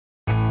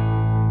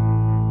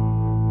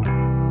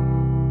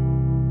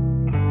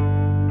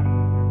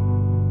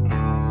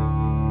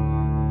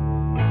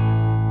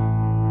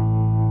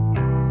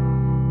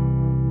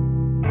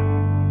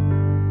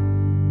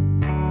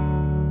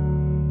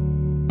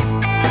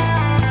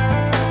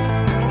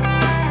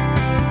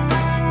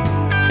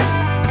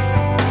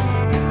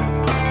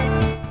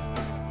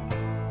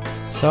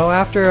So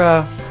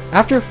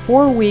after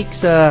 4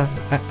 weeks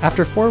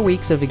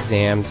of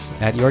exams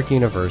at York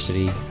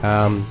University,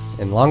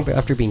 and long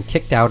after being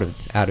kicked out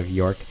of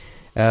York,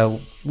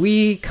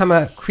 we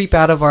creep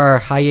out of our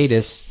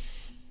hiatus,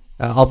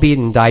 albeit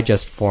in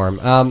digest form.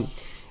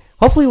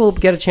 Hopefully, we'll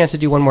get a chance to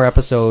do one more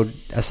episode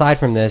aside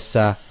from this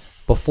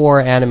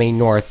before Anime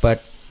North.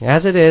 But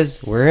as it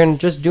is, we're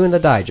just doing the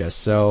digest.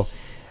 So,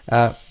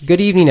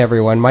 good evening,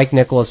 everyone. Mike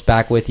Nicholas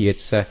back with you.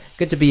 It's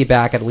good to be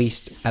back at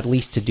least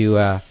to do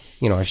a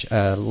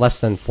less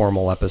than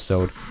formal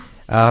episode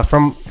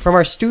from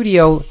our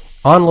studio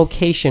on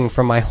location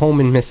from my home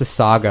in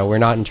Mississauga. We're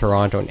not in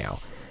Toronto now,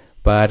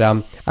 but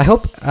I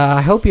hope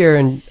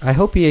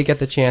you get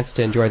the chance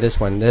to enjoy this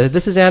one.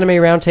 This is Anime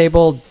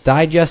Roundtable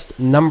Digest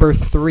number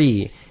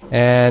 3,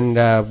 and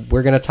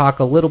we're going to talk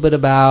a little bit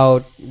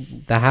about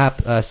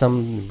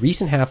some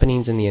recent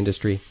happenings in the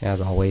industry, as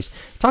always.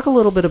 Talk a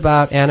little bit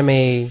about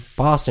Anime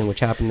Boston,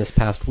 which happened this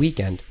past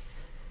weekend.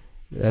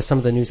 Some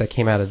of the news that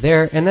came out of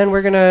there, and then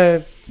we're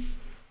gonna,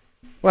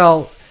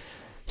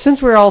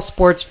 since we're all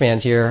sports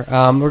fans here,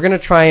 we're gonna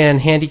try and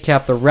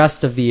handicap the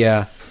rest of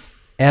the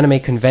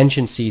anime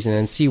convention season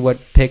and see what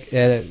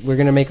we're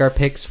gonna make our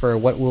picks for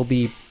what will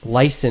be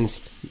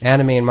licensed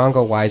anime and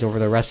manga wise over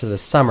the rest of the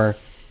summer,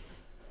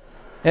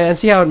 and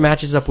see how it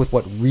matches up with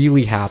what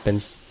really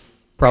happens.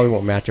 Probably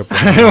won't match up.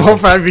 It will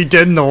probably be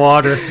dead in the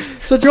water.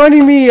 So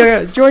joining me,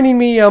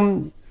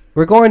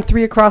 we're going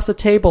 3 across the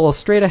table,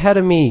 straight ahead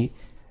of me.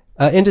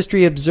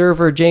 Industry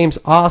observer James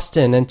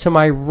Austin, and to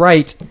my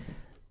right,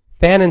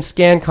 fan and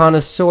scan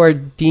connoisseur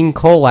Dean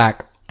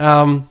Kolak.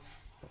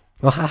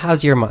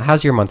 How's your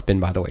month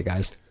been, by the way,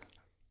 guys?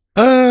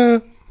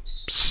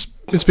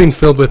 It's been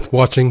filled with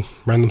watching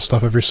random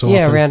stuff every so often.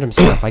 Yeah, random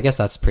stuff. I guess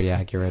that's pretty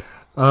accurate.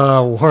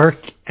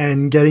 Work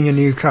and getting a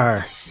new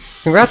car.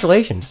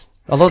 Congratulations.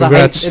 Although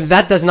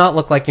that does not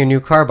look like your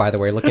new car, by the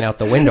way, looking out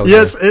the window.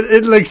 Yes,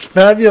 it looks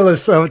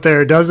fabulous out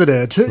there, doesn't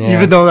it? Yeah.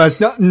 Even though that's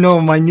not... No,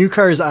 my new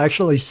car is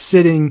actually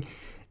sitting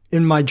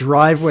in my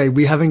driveway.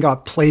 We haven't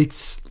got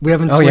plates. We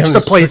haven't switched the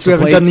plates. We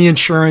haven't done the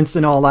insurance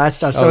and all that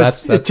stuff. So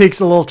it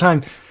takes a little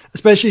time,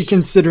 especially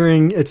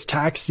considering it's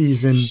tax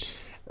season.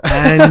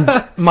 And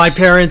my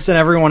parents and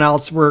everyone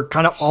else were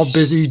kind of all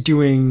busy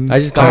doing. I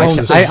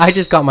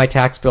just got my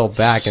tax bill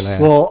back, and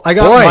I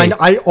got mine.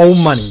 I owe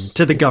money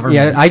to the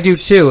government. Yeah, I do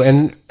too.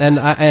 And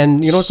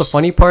you know what's the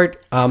funny part?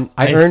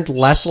 I earned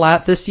less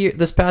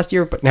this past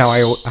year, but now I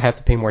have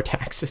to pay more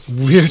taxes.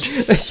 Weird.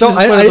 So it's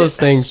one of those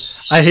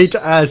things. I hate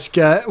to ask,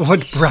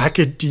 what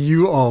bracket do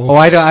you owe? Oh,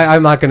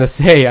 I'm not gonna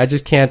say. I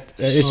just can't.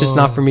 It's just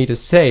not for me to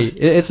say.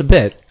 It's a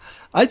bit.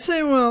 I'd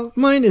say,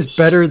 mine is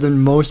better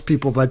than most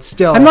people, but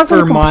still,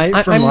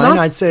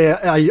 I'd say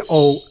I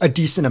owe a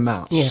decent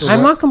amount. Yeah,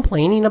 I'm not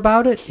complaining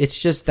about it.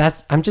 It's just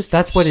that's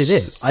what it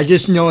is. I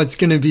just know it's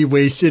going to be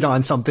wasted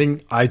on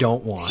something I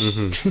don't want.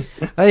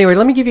 Mm-hmm. Anyway,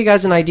 let me give you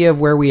guys an idea of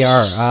where we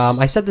are.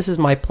 I said this is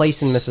my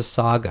place in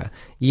Mississauga.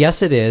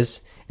 Yes, it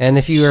is. And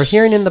if you are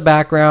hearing in the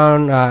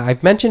background,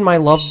 I've mentioned my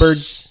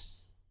lovebirds,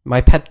 my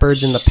pet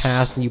birds in the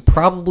past, and you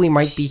probably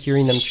might be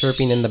hearing them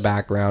chirping in the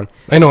background.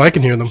 I know, I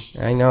can hear them.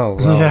 I know.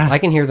 Well, yeah. I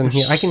can hear them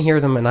here. I can hear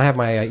them, and I have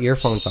my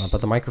earphones on,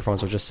 but the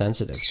microphones are just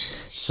sensitive.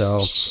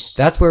 So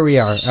that's where we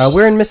are.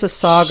 We're in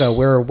Mississauga.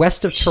 We're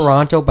west of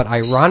Toronto, but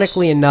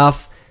ironically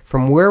enough,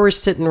 from where we're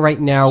sitting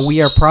right now,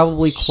 we are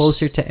probably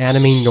closer to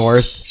Anime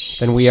North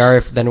than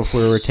if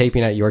we were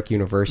taping at York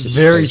University.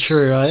 Very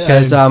true.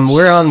 Because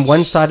we're on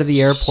one side of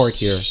the airport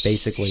here,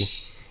 basically,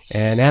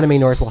 and Anime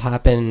North will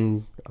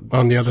happen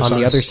on the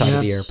other side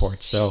of the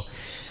airport. So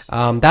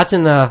that's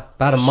in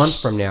about a month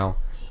from now.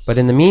 But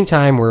in the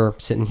meantime, we're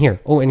sitting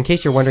here. Oh, in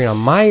case you're wondering, on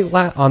my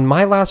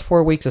last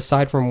 4 weeks,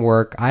 aside from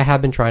work, I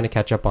have been trying to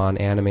catch up on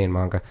anime and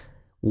manga.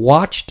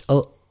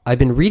 I've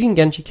been reading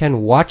Genshiken,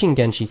 watching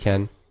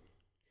Genshiken,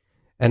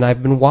 and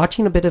I've been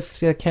watching a bit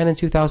of Canon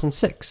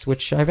 2006,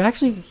 which I've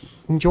actually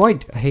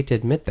enjoyed. I hate to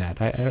admit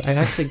that. I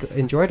actually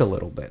enjoyed a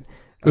little bit.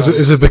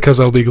 Is it because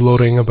I'll be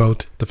gloating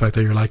about the fact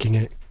that you're liking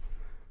it?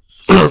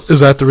 Is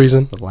that the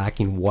reason?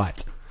 Lacking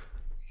what?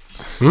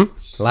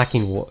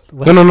 Lacking what?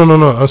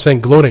 No. I was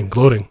saying gloating.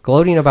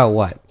 Gloating about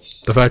what?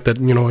 The fact that,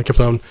 I kept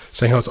on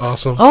saying how it's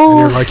awesome and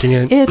you're liking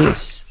it.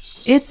 It's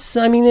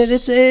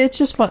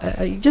just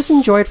fun. Just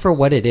enjoy it for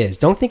what it is.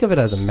 Don't think of it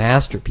as a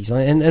masterpiece.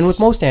 And with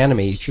most anime,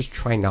 you just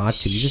try not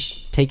to. You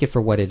just take it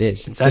for what it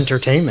is. It's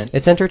entertainment.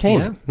 It's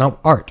entertainment, not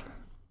art.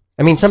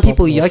 I mean, some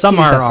people like some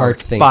to use are that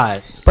art thing,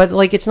 but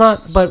like it's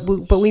not. But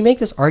we make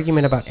this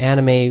argument about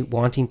anime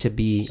wanting to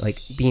be like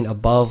being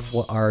above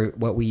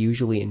what we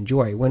usually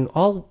enjoy, when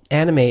all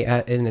anime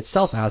in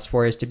itself asks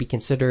for is to be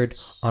considered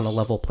on a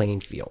level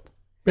playing field.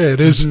 Yeah, it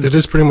is. Mm-hmm. It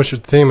is pretty much a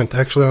theme. And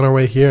actually, on our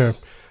way here,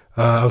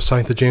 I was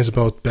talking to James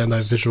about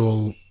Bandai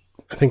Visual.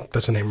 I think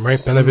that's the name, right?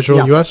 Bandai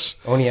Visual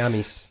US.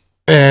 Oniamis.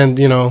 And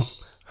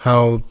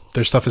how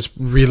their stuff is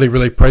really,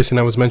 really pricey. And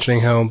I was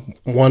mentioning how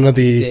one of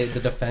the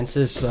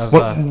defenses of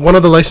one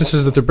of the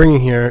licenses that they're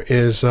bringing here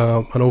is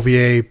an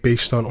OVA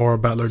based on Aura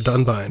Battler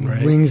Dunbine,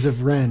 right? Wings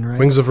of Ren, right?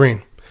 Wings of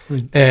Ren.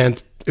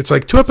 And it's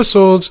like 2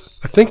 episodes.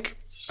 I think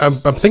I'm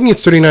thinking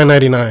it's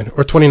 $39.99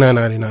 or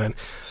 $29.99.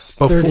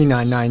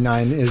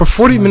 $39.99 is for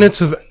 40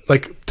 minutes of,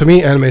 like, to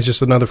me, anime is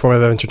just another form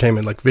of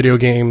entertainment, like video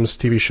games,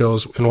 TV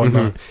shows, and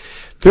whatnot.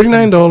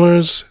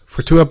 $39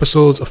 for 2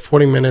 episodes of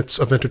 40 minutes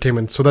of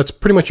entertainment. So that's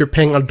pretty much you're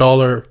paying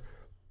 $1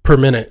 per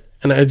minute.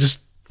 And I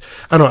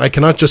don't know, I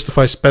cannot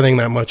justify spending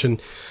that much.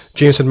 And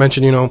James had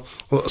mentioned, you know,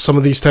 some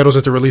of these titles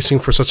that they're releasing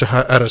for such a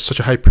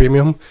high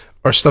premium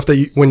are stuff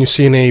that when you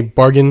see in a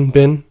bargain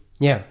bin.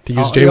 Yeah. To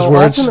use James'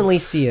 words. You'll ultimately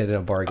see it in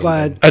a bargain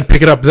bin. I'd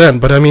pick it up then,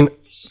 but I mean,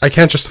 I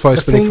can't justify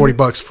spending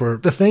 $40 for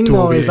the thing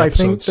though is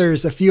episodes. I think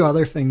there's a few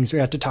other things we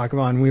have to talk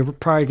about, and we were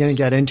probably going to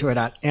get into it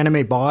at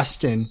Anime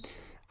Boston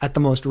at the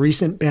most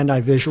recent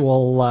Bandai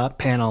Visual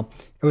panel.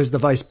 It was the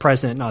vice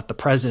president, not the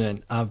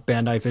president of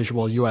Bandai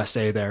Visual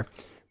USA there,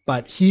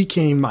 but he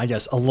came, I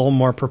guess, a little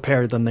more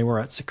prepared than they were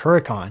at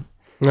SakuraCon.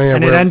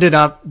 And it ended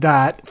up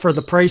that for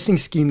the pricing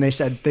scheme, they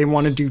said they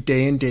want to do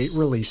day and date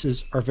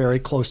releases or very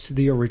close to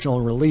the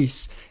original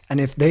release. And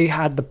if they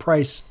had the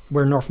price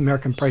where North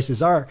American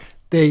prices are,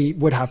 they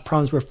would have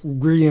problems with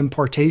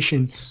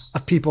re-importation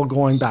of people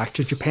going back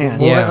to Japan.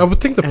 Well, I would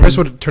think the price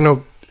would turn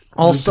out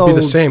to be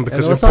the same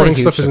because importing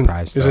stuff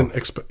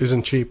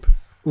isn't cheap.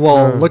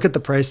 Well, look at the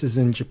prices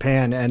in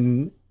Japan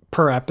and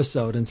per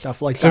episode and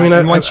stuff like that. I mean,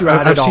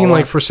 I've seen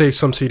like for say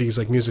some CDs,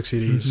 like music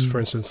CDs, for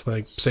instance,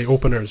 like say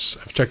openers.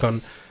 I've checked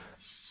on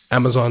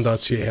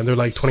Amazon.ca and they're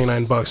like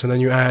 $29, and then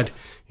you add,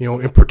 you know,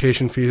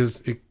 importation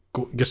fees, it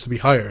gets to be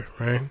higher,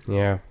 right?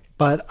 Yeah.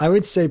 But I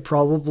would say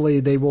probably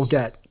they will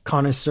get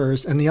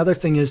connoisseurs. And the other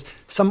thing is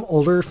some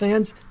older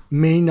fans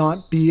may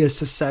not be as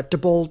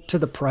susceptible to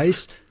the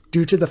price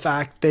due to the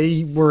fact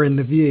they were in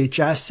the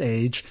VHS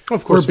age,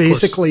 where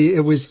basically it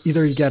was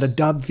either you get a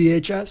dub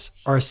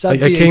VHS or a sub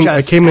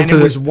VHS, and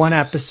it was one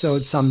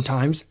episode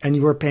sometimes, and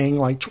you were paying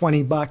like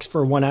 $20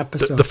 for one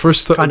episode. The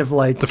first kind of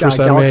like the first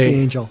Galaxy anime,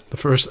 Angel. The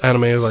first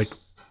anime, like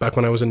back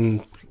when I was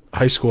in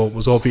high school,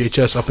 was all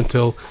VHS up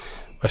until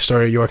I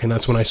started at York, and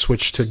that's when I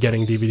switched to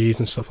getting DVDs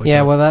and stuff like that.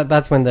 Yeah, well,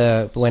 that's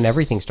when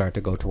everything started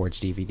to go towards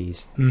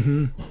DVDs.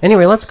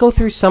 Anyway, let's go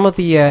through some of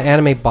the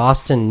Anime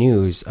Boston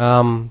news.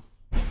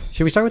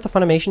 Should we start with the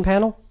Funimation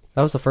panel?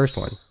 That was the first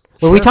one.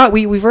 Well,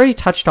 we've already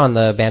touched on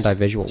the Bandai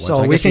Visual one,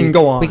 so we can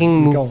go on. We can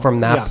move from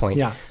that point.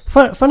 Yeah.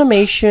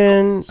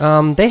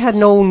 Funimation, they had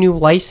no new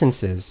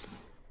licenses.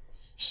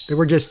 They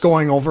were just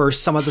going over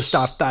some of the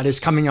stuff that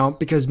is coming out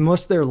because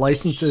most of their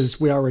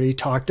licenses we already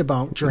talked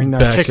about during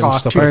their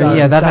kickoff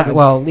 2007.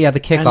 The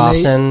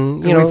kickoffs,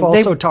 and we've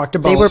also talked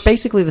about. They were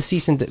basically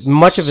the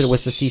much of it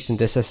was the cease and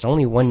desist.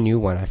 Only one new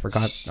one I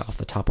forgot off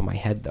the top of my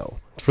head though.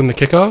 From the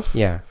kickoff?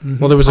 Yeah.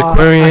 Well, there was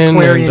Aquarian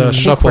and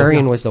Shuffle.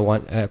 Aquarian was the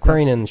one.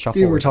 Aquarian and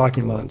Shuffle. You were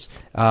talking about.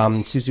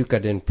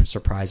 Suzuka didn't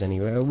surprise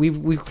anyway.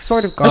 We've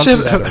sort of gone through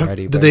that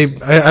already.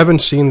 I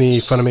haven't seen the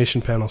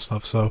Funimation panel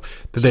stuff. So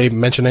did they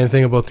mention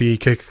anything about the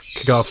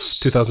kickoff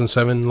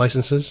 2007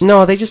 licenses?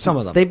 No, they just some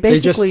of them. They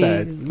basically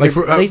said like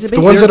the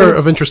ones that are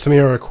of interest to me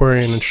are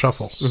Aquarian and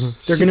Shuffle.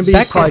 They're going to be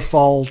probably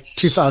fall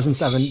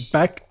 2007.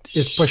 Beck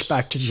is pushed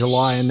back to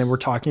July, and then we're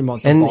talking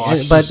about the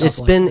boss. But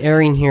it's been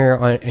airing here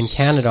in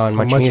Canada on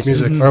Much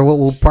Music, or what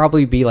will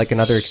probably be like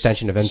another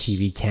extension of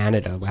MTV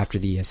Canada after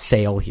the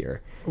sale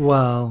here.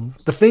 Well,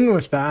 the thing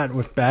with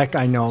Beck,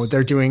 I know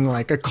they're doing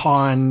like a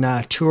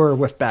con tour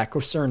with Beck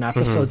with certain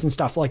episodes and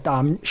stuff like that.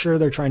 I'm sure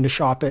they're trying to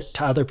shop it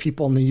to other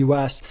people in the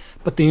US.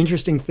 But the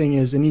interesting thing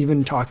is, and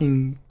even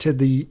talking to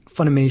the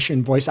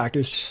Funimation voice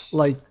actors,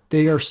 like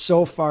they are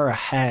so far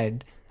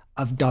ahead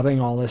of dubbing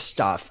all this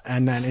stuff,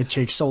 and then it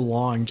takes so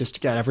long just to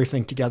get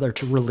everything together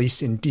to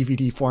release in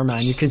DVD format.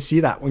 And you can see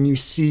that when you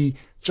see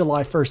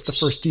July 1st, the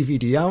first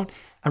DVD out,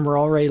 and we're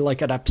already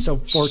like at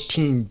episode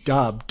 14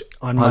 dubbed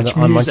on Much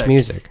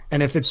Music.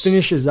 And if it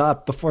finishes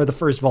up before the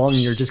first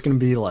volume, you're just going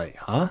to be like,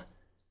 huh?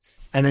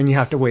 And then you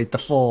have to wait the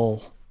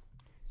full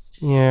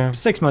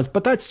 6 months.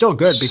 But that's still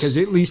good because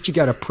at least you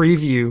got a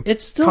preview.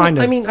 It's still,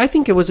 I mean, I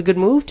think it was a good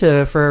move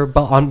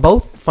on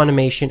both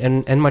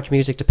Funimation and Much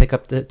Music to pick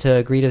up to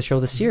agree to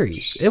show the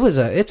series.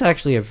 It's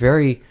actually a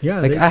very,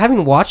 I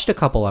haven't watched a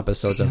couple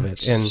episodes of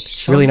it and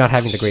really not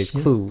having the greatest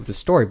clue of the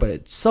story, but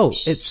it still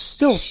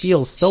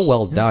feels so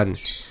well done.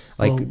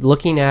 Like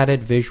looking at it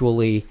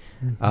visually,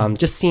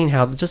 just seeing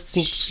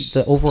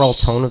the overall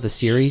tone of the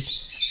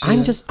series,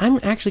 I'm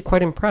actually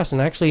quite impressed,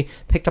 and I actually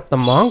picked up the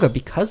manga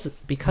because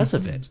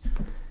of it.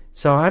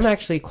 So I'm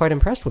actually quite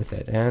impressed with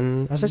it,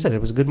 and as I said, it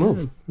was a good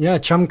move. Yeah,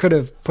 Chum could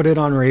have put it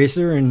on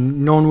Razor,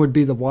 and no one would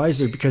be the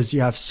wiser because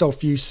you have so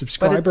few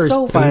subscribers.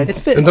 But it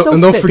fits.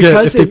 And don't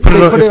forget, if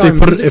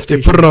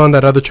they put it on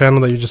that other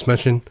channel that you just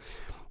mentioned,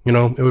 you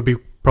know, it would be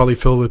probably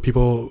filled with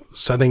people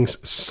sending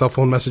cell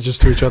phone messages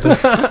to each other.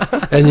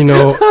 and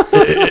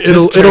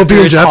it'll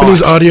be in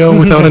Japanese audio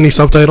without any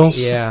subtitles.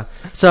 Yeah.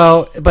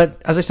 So,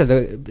 but as I said,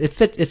 it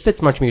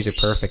fits Much Music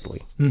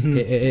perfectly.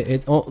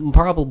 It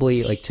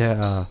probably like to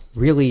a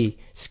really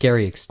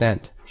scary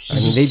extent. I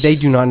mean, they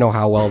do not know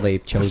how well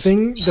they've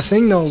chosen. The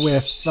thing though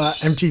with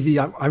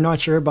MTV, I'm not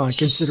sure about,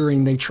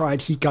 considering they tried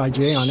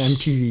Hikaije on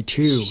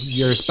MTV2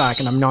 years back,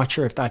 and I'm not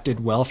sure if that did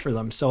well for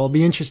them. So it'll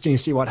be interesting to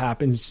see what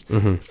happens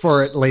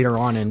for it later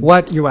on in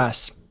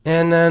US.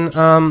 And then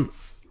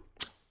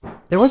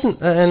there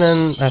wasn't, and then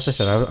as I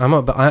said,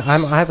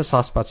 I have a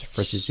soft spot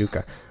for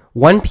Suzuka.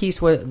 One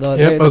Piece was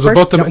I was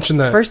about to mention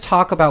that. First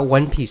talk about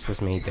One Piece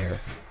was made there.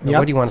 Yep.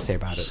 What do you want to say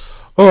about it?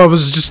 Oh, I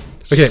was just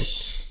okay.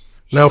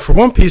 Now for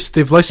One Piece,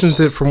 they've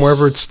licensed it from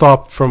wherever it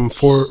stopped from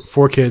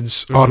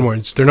 4Kids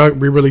onwards. They're not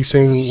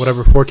re-releasing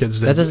whatever 4Kids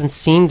did. That doesn't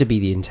seem to be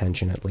the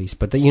intention, at least.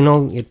 But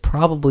it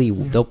probably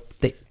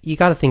you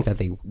got to think that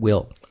they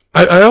will.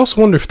 I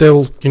also wonder if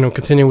they'll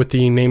continue with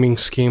the naming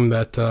scheme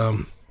that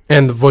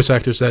and the voice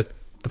actors that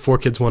the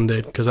 4Kids one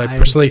did, because I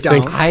personally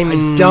think I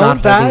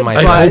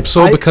hope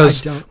so,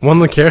 because one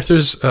of the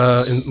characters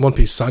in One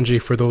Piece,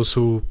 Sanji, for those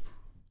who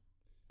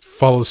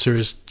follow the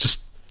series,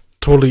 just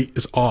totally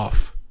is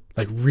off,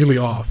 like really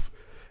off.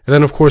 And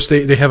then of course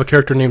they have a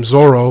character named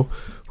Zoro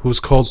who's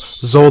called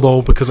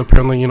Zolo because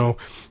apparently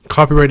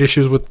copyright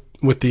issues with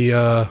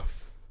the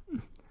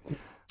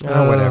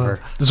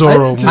whatever.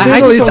 Zorro.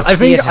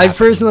 I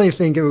personally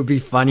think it would be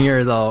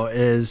funnier though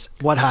is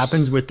what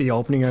happens with the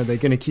opening. Are they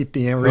going to keep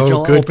the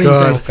original opening?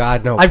 Oh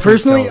God, no! I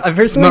personally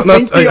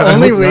think the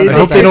only way I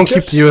hope they don't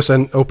keep the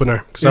USN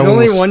opener. There's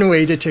only one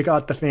way to take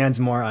out the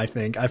fans more. I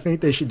think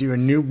they should do a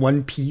new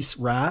One Piece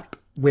rap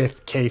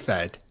with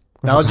K-Fed.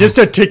 Now just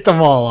to tick them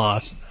all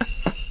off.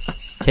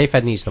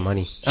 K-Fed needs the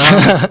money,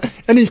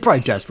 and he's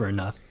probably desperate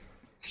enough.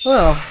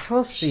 Well,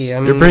 we'll see. I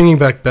mean, you're bringing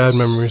back bad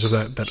memories of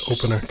that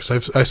opener, because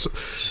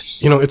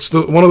it's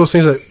one of those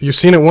things that you've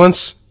seen it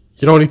once,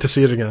 you don't need to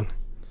see it again.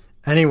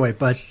 Anyway,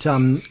 but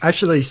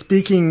actually,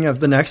 speaking of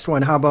the next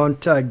one, how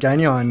about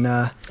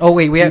Ganyon? Oh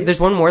wait, there's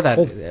one more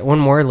one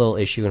more little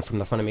issue from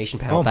the Funimation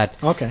panel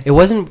okay. It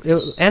wasn't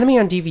Anime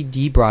on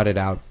DVD brought it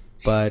out,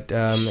 but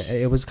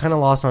it was kind of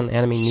lost on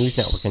Anime News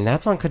Network, and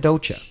that's on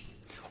Kodocha.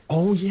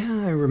 Oh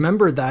yeah, I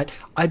remember that.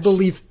 I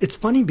believe it's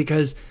funny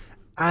because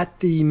at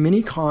the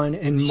Minicon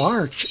in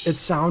March, it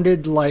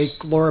sounded like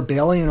Laura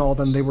Bailey and all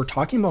them, they were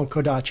talking about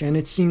Kodacha, and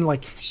it seemed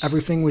like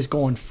everything was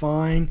going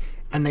fine,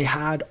 and they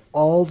had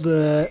all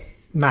the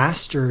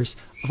masters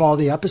of all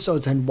the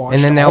episodes and watched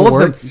and then all of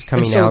them.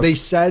 Coming and so out. They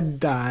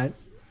said that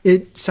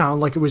it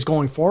sounded like it was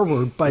going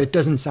forward, but it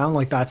doesn't sound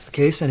like that's the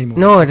case anymore.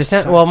 No, it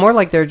just more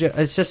like it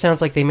just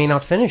sounds like they may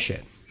not finish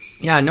it.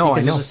 Yeah, no,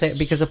 I know.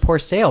 Because of poor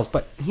sales.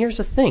 But here's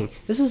the thing.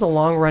 This is a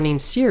long-running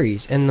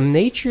series, and the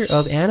nature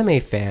of anime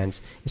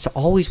fans is to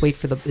wait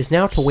for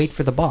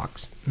the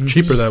box.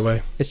 Cheaper that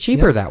way. It's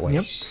cheaper that way.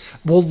 Yep.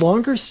 Well,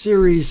 longer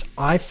series,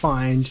 I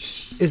find,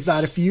 is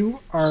that if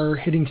you are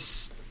hitting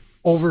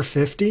over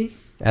 50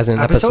 as in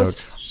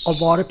episodes, a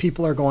lot of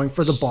people are going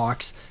for the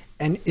box.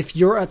 And if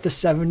you're at the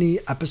 70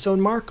 episode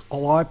mark, a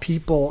lot of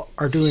people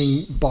are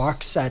doing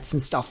box sets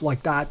and stuff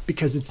like that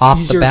because it's off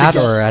easier the bat to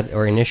get,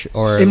 or initial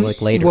or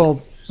like later.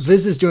 Well,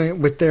 Viz is doing it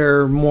with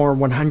their more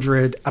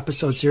 100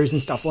 episode series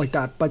and stuff like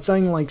that. But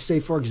something like, say,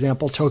 for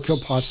example, Tokyo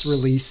Pop's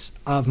release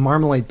of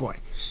Marmalade Boy.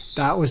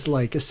 That was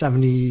like a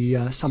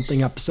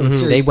 70-something episode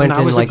series. They went and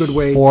that in was like a good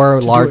way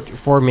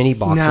four mini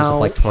boxes of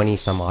like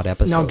 20-some-odd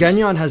episodes. Now,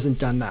 Ganyon hasn't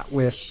done that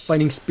with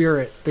Fighting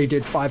Spirit. They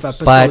did 5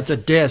 episodes a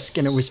disc,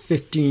 and it was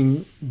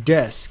 15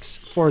 discs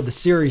for the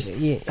series.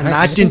 Yeah, and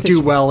that didn't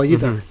do well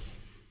either. Mm-hmm.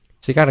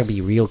 So you got to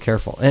be real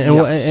careful.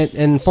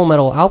 And Full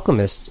Metal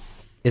Alchemist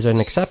is an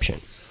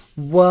exception.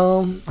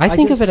 Well, I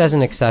think of it as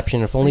an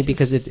exception, if only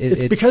because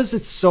it's because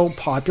it's so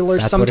popular.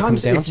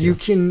 Sometimes if you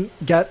can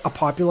get a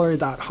popularity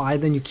that high,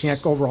 then you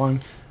can't go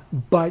wrong.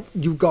 But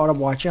you got to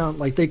watch out.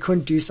 Like they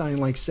couldn't do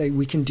something like, say,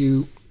 we can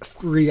do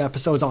 3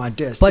 episodes on a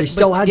disc. They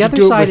still had to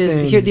do it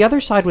within. The other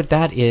side with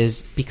that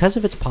is because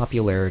of its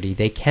popularity,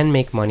 they can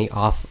make money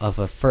off of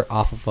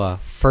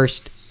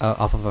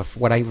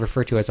what I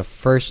refer to as a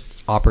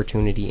first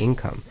opportunity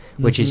income,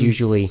 which is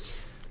usually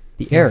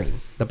the airing,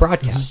 the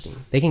broadcasting.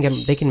 They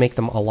can make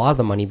them a lot of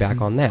the money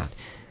back on that.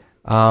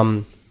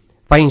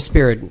 Fighting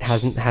Spirit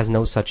has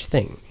no such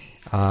thing.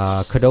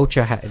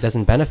 Kodocha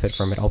doesn't benefit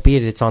from it,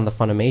 albeit it's on the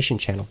Funimation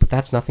channel, but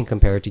that's nothing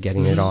compared to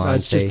getting it on.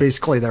 That's just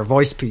basically their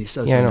voice piece,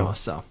 as we know.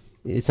 So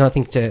it's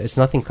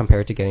nothing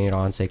compared to getting it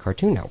on, say,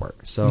 Cartoon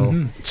Network.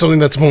 So something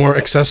that's more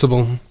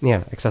accessible.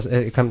 Yeah,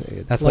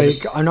 that's like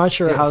I'm not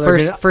sure how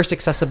first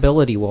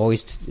accessibility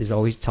always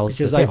tells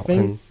the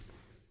tale.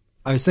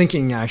 I was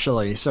thinking,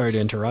 actually, sorry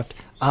to interrupt,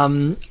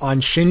 on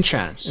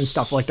Shin-Chan and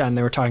stuff like that, and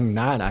they were talking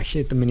that,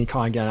 actually, at the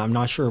Minicon again. I'm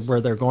not sure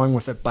where they're going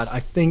with it, but I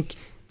think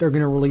they're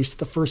going to release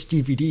the first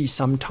DVD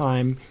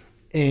sometime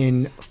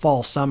in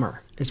fall,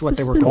 summer, is what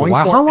they were going for.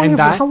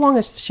 How long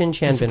has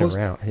Shin-Chan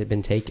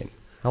been taken?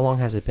 How long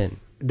has it been?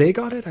 They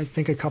got it, I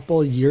think, a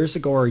couple of years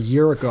ago or a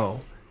year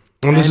ago.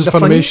 And this is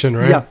Funimation,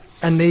 right? Yeah.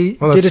 And they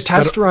did a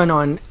test run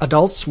on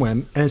Adult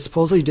Swim, and it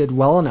supposedly did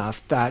well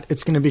enough that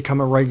it's going to become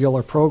a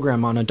regular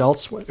program on Adult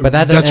Swim. But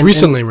that's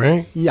recently,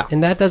 right? Yeah.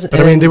 And that doesn't... But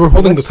I mean, they were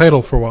holding the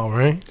title for a while,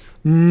 right?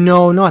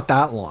 No, not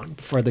that long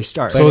before they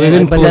started. So they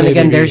didn't. But then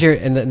again, there's your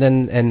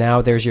and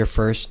now there's your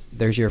first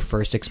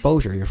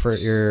exposure, your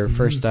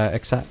first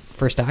access.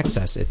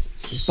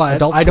 But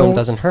Adult Swim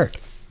doesn't hurt.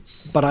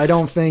 But I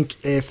don't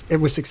think if it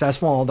was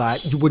successful, all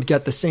that you would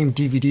get the same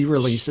DVD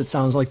release. It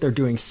sounds like they're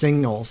doing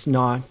singles,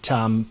 not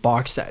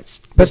box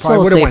sets. But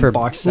still would have went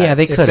box set. Yeah,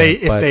 they could.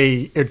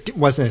 If it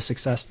wasn't as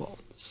successful.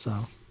 So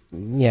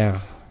yeah.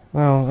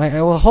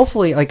 Well,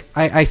 hopefully, like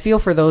I feel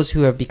for those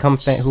who have become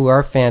who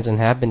are fans and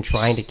have been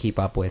trying to keep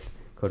up with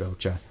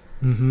Kodocha.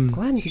 Mm-hmm.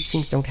 Glad these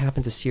things don't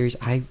happen to series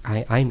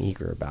I'm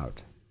eager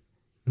about.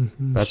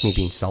 Mm-hmm. That's me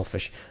being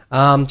selfish.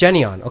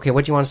 Genion. Okay,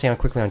 what do you want to say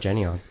quickly on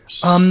Genion?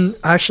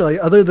 Actually,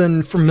 other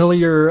than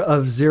Familiar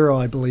of Zero,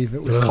 I believe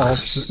it was called.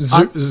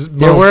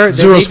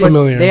 Zero's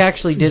Familiar. They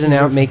actually did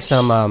make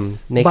some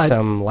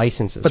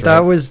licenses. But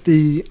that was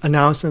the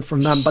announcement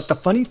from them. But the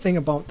funny thing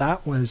about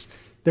that was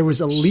there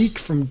was a leak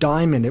from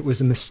Diamond. It was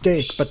a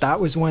mistake, but that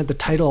was one of the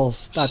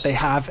titles that they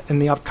have in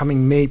the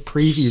upcoming May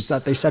previews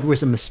that they said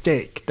was a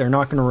mistake. They're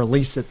not going to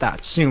release it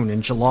that soon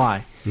in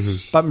July.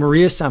 Mm-hmm. But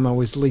Maria-sama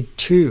was leaked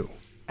too.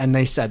 And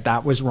they said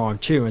that was wrong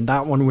too, and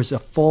that one was a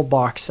full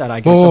box set, I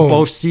guess, of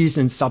both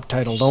seasons,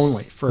 subtitled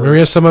only. For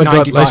Maria-sama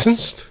got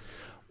licensed.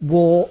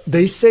 Well,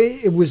 they say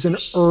it was an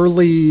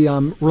early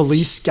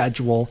release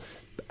schedule,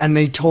 and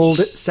they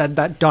said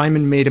that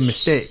Diamond made a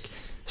mistake.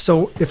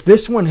 So if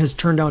this one has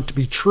turned out to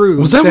be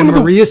true, then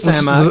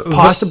Maria-sama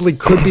possibly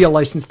could be a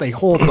license they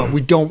hold, but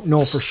we don't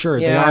know for sure.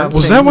 Yeah,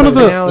 was that one of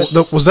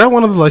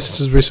the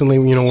licenses recently?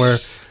 You know, where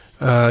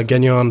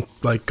Genion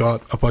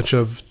got a bunch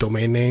of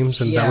domain names,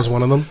 and that was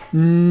one of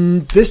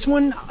them. This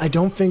one I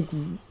don't think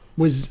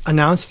was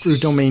announced through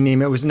domain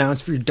name. It was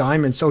announced through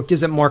Diamond, so it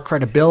gives it more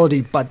credibility.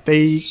 But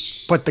they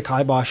put the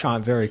kibosh on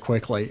it very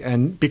quickly,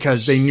 and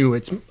because they knew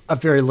it's a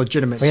very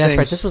legitimate thing. That's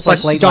right. This was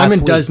late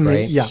Diamond last week,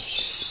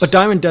 right? But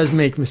Diamond does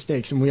make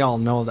mistakes, and we all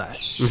know that.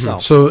 Mm-hmm.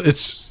 So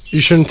it's you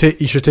should take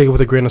it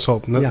with a grain of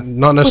salt.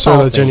 Not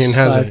necessarily that Genion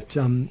has it.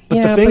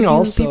 But the thing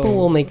also, people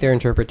will make their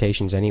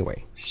interpretations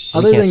anyway.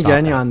 Other than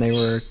Genion, they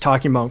were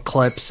talking about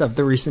clips of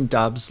the recent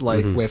dubs,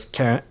 like with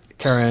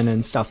Karen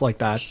and stuff like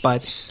that.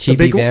 But Chibi the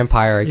big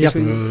Vampire. I guess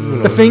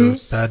the thing,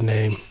 bad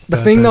name. The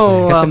thing,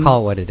 though, you have to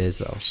call it what it is,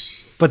 though.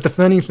 But the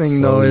funny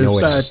thing, though, is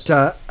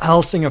that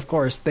Hellsing, of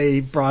course, they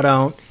brought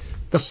out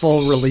the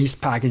full release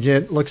package.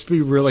 It looks to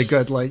be really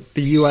good. Like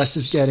the U.S.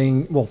 is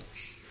getting,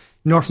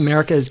 North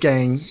America is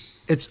getting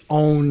its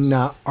own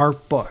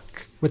art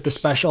book with the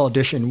special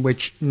edition,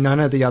 which none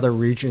of the other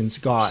regions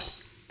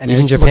got. And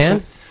even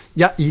Japan?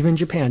 Even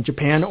Japan.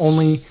 Japan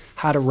only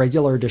had a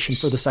regular edition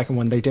for the second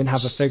one. They didn't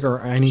have a figure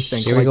or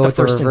anything. Here we go with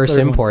the reverse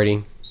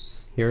importing.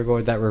 Here we go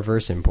with that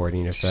reverse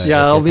importing.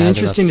 It'll be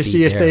interesting to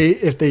see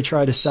if they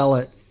try to sell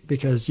it,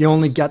 because you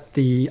only get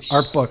the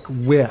art book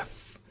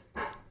with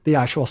the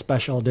actual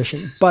special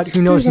edition. But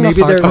who knows?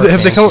 Maybe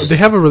they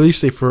have a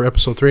release date for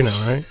episode 3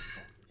 now, right?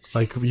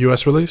 Like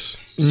US release?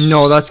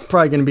 No, that's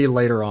probably going to be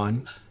later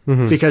on,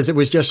 because it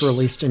was just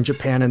released in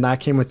Japan, and that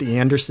came with the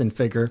Anderson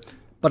figure.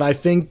 But I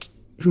think,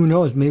 who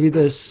knows, maybe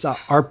this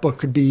art book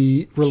could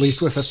be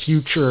released with a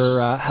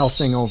future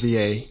Hellsing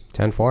OVA.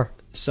 10-4.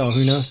 So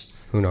who knows?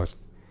 Who knows?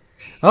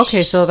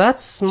 Okay, so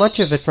that's much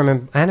of it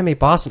from Anime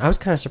Boston. I was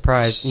kind of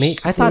surprised.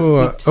 I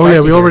thought.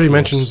 We already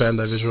mentioned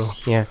Bandai Visual.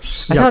 Yeah,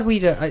 I thought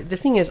we'd. The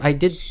thing is, I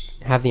did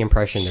have the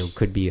impression there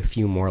could be a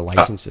few more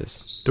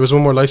licenses. There was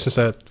one more license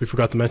that we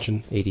forgot to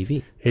mention.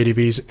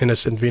 ADV's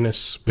Innocent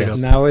Venus. Yes.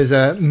 And that was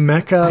a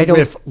mecha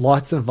with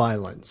lots of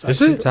violence.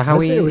 Is it? So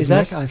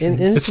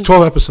it's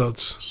 12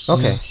 episodes.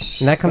 Okay,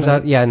 and that comes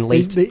out in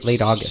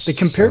late August. They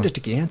compared it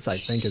to Gantz, I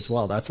think, as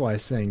well. That's why I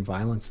was saying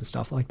violence and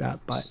stuff like that.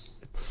 But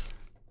it's.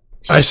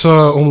 I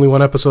saw only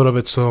one episode of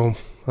it, so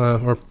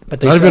not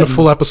even a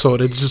full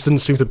episode. It just didn't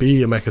seem to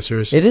be a mecha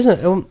series. It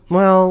isn't.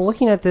 Well,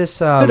 looking at this,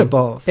 bit of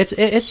both. It's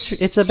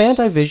a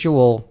Bandai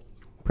Visual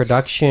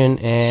production,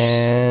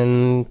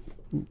 and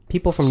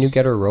people from New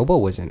Getter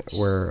Robo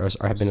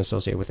have been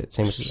associated with it.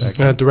 Same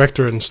with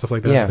director and stuff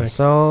like that. Yeah. I think.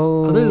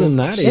 So other than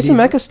that, it's a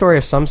mecha story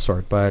of some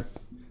sort, but.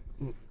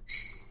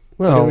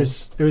 Well,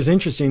 it was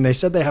interesting. They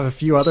said they have a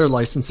few other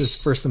licenses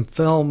for some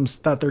films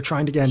that they're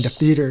trying to get into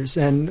theaters,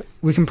 and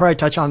we can probably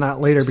touch on that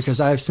later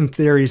because I have some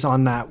theories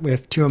on that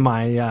with two of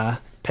my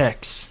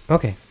picks.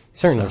 Okay,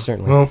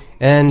 certainly. Well,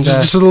 and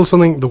just a little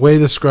something. The way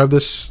they describe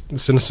this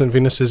Innocent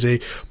Venus is a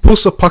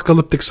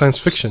post-apocalyptic science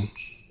fiction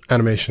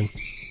animation.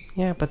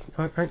 Yeah, but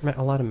aren't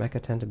a lot of mecha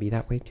tend to be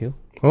that way too?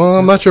 Well,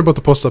 I'm not sure about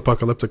the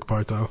post-apocalyptic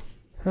part though.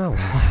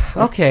 Oh,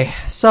 okay.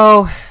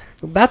 So.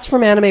 That's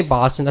from Anime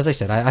Boston. As I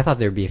said, I thought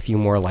there'd be a few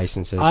more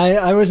licenses.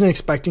 I wasn't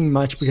expecting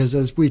much because,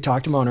 as we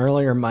talked about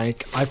earlier,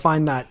 Mike, I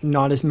find that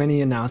not as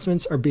many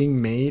announcements are being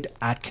made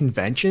at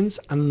conventions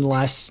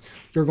unless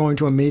you're going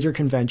to a major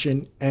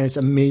convention and it's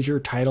a major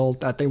title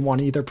that they want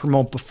to either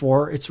promote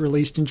before it's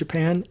released in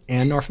Japan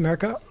and North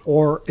America,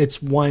 or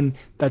it's one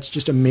that's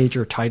just a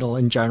major title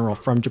in general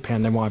from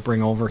Japan they want to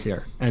bring over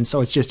here. And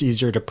so it's just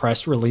easier to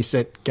press release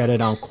it, get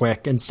it out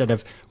quick instead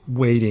of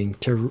waiting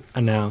to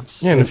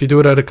announce. Yeah, and if you do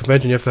it at a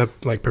convention, you have to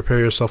like prepare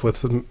yourself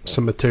with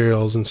some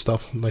materials and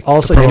stuff. Like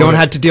also, you don't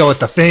have to deal with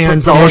the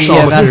fans. Also,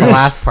 yeah, that's the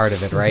last part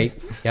of it, right?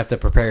 You have to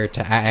prepare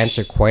to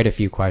answer quite a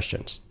few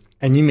questions.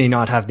 And you may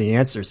not have the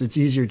answers. It's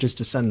easier just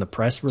to send the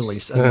press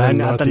release. And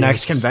then at the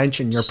next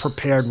convention, you're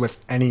prepared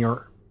with any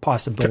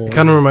possible...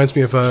 Kind of reminds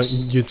me of,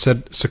 you'd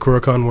said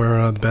SakuraCon,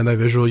 where the Bandai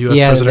Visual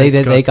US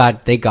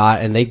president they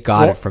got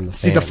it from the fans.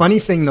 See, the funny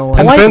thing, though...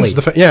 Politely.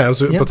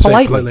 It was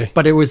politely.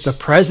 But it was the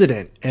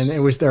president, and it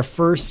was their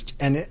first...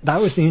 And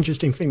that was the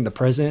interesting thing. The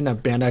president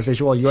of Bandai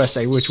Visual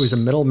USA, which was a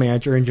middle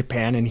manager in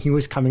Japan, and he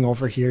was coming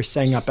over here,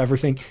 setting up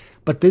everything.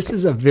 But this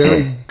is a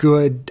very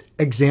good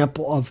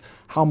example of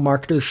how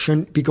marketers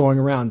shouldn't be going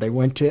around. They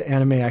went to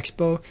Anime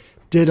Expo,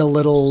 did a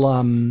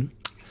little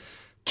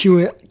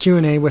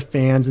Q&A with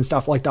fans and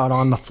stuff like that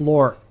on the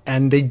floor,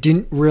 and they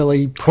didn't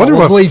really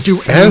probably do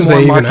fans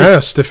any more they even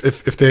asked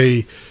if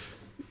they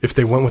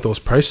went with those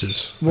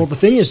prices. Well, the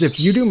thing is, if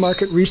you do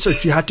market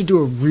research, you have to do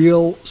a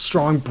real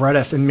strong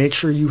breadth and make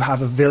sure you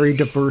have a very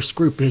diverse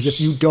group, because if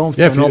you don't,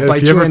 then they'll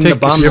bite you in the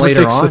bum later on. If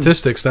you ever take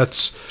statistics,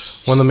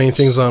 that's one of the main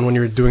things on when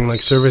you're doing like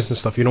surveys and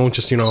stuff. You don't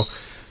just,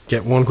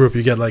 get one group,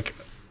 you get like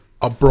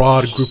a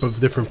broad group of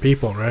different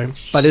people, right?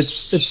 But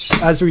it's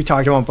as we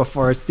talked about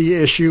before, it's the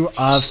issue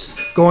of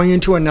going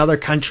into another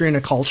country and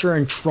a culture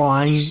and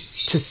trying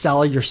to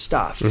sell your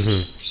stuff.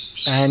 Mm-hmm.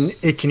 And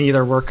it can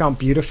either work out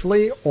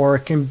beautifully or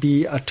it can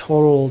be a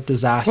total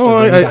disaster. Well,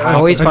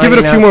 I give it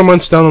a few more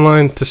months down the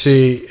line to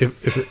see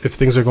if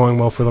things are going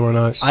well for them or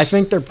not. I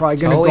think they're probably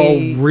going to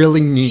go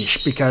really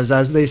niche because,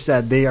 as they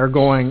said, they are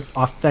going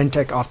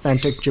authentic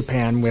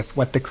Japan with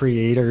what the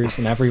creators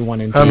and everyone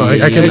in. I don't know.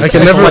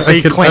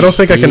 I don't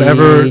think I can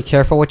ever. Be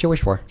careful what you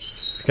wish for.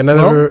 I can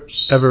never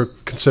ever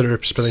consider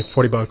spending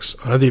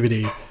 $40 on a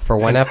DVD. For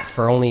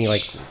for only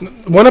like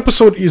one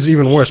episode is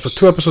even worse, but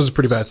 2 episodes is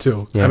pretty bad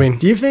too. Yeah. I mean,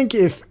 do you think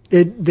if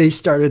they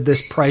started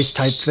this price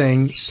type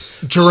thing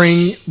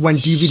during when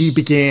DVD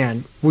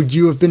began, would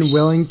you have been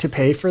willing to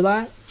pay for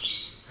that?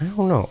 I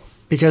don't know,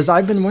 because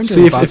I've been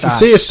wondering about that. If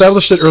they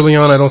established it early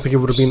on, I don't think it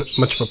would have been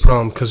much of a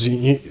problem because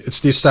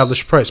it's the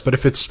established price. But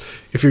if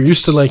you're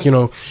used to buying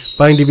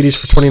DVDs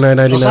for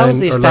 $29.99 that was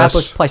the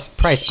established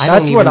price. I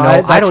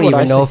don't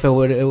even know if it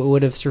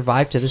would have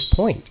survived to this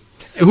point.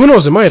 Who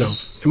knows? It might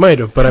have.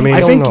 But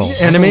I think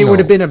anime would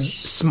have been a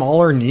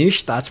smaller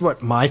niche. That's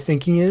what my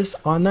thinking is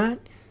on that,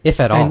 if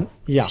at all.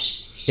 Yeah,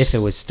 if it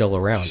was still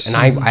around, and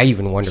I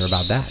even wonder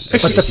about that.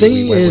 But the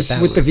thing is,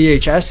 with the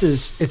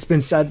VHSs, it's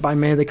been said by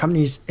many of the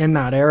companies in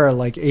that era,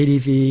 like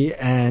ADV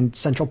and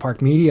Central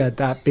Park Media,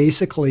 that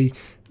basically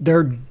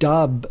their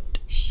dubbed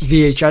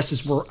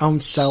VHSs were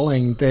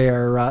outselling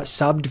their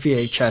subbed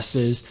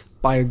VHSs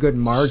by a good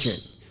margin.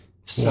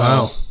 So,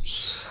 wow.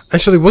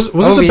 Actually,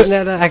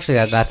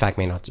 that fact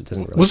may not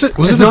doesn't really.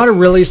 It's not a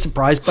really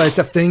surprise, but it's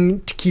a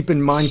thing to keep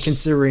in mind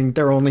considering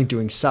they're only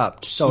doing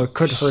subbed, so it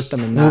could hurt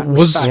them in that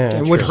respect.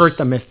 It would hurt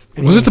them if.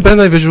 Was it the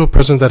Bandai Visual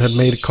president that had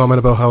made a comment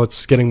about how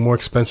it's getting more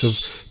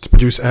expensive to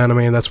produce anime,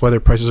 and that's why their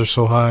prices are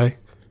so high?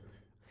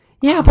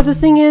 Yeah, but the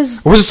thing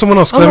is, or was it someone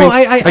else?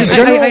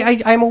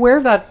 I'm aware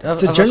of that.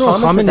 It's a general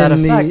comment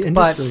in the industry.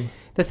 But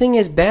the thing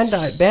is,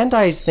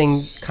 Bandai's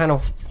thing kind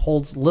of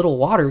holds little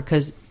water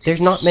because there's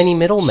not many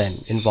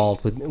middlemen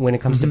involved when it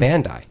comes to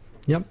Bandai.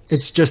 Yep,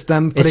 it's just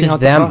them putting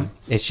out the product.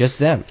 It's just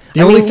them.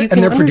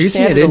 And they're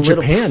producing it in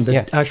Japan.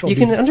 You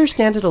can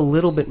understand it a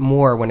little bit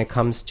more when it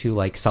comes to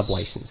like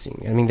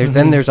sub-licensing. I mean,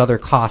 then there's other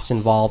costs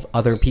involved.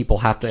 Other people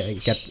have to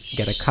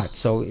get a cut.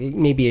 So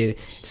the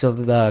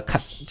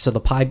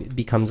pie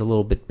becomes a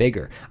little bit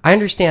bigger. I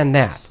understand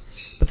that,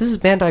 but this is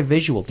Bandai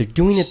Visual. They're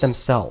doing it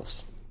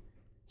themselves.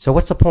 So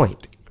what's the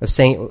point of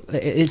saying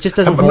it just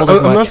doesn't hold as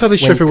much? I'm not entirely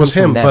sure if it was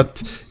him,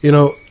 but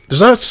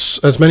there's not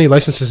as many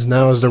licenses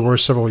now as there were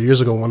several years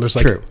ago when there's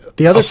like True.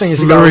 The other thing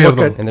is you gotta look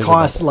at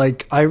costs.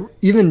 Like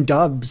even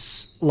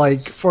dubs,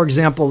 like for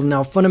example,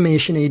 now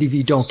Funimation,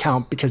 ADV don't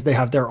count because they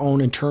have their own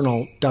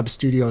internal dub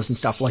studios and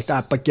stuff like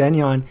that. But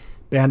Genyon,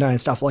 Bandai, and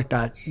stuff like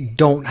that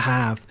don't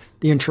have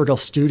the internal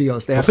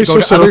studios. They have to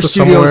go to other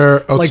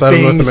studios like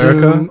Bang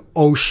Zoom,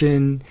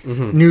 Ocean,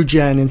 New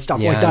Gen, and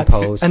stuff like that.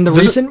 And the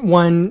recent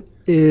one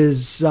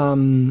is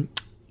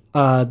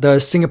the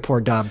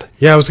Singapore dub.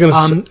 Yeah, I was going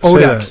to say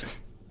Odex. that.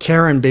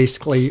 Karen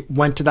basically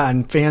went to that,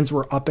 and fans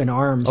were up in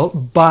arms.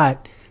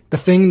 But the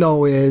thing,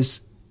 though,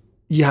 is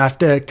you have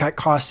to cut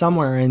costs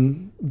somewhere,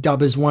 and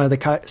dub is one of the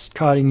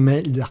cutting.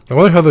 I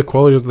wonder how the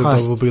quality of the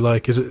dub will be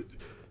like. Is it?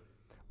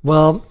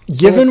 Well,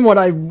 given what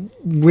I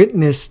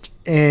witnessed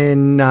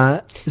in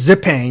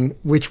Zippang,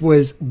 which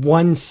was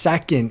 1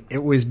 second,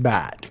 it was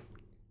bad.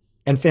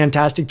 And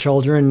Fantastic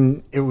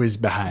Children, it was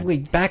bad.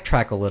 Wait,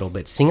 backtrack a little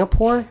bit.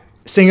 Singapore.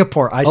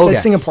 I said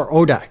Singapore,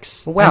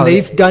 Odex. Wow, and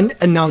they've done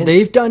before.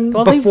 They've done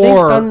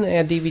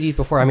DVDs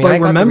before. I mean, I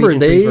got the region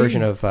 3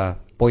 version of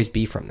boys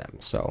be from them.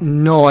 So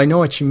no, I know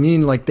what you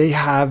mean. Like, they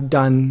have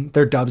done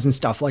their dubs and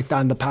stuff like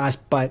that in the past,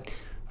 but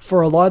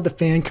for a lot of the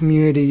fan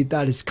community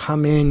that has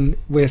come in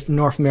with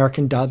North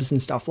American dubs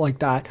and stuff like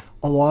that,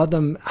 a lot of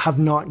them have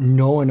not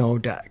known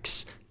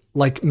Odex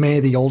like many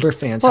of the older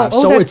fans have.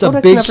 So it's a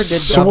big.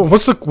 So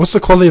what's the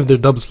quality of their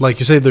dubs like?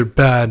 You say they're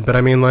bad, but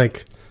I mean,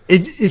 like,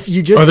 if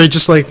you just are they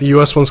just like the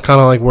US ones, kind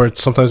of like where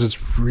sometimes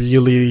it's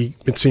really,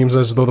 it seems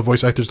as though the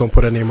voice actors don't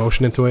put any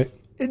emotion into it.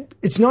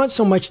 It's not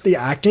so much the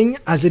acting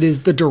as it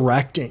is the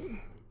directing.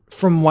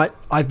 From what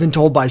I've been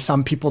told by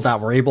some people that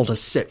were able to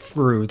sit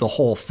through the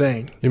whole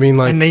thing. You mean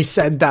like... And they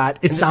said that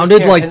it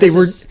sounded like they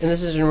were... And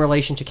this is in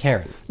relation to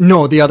Karen.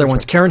 No, the other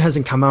ones. Karen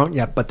hasn't come out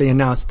yet, but they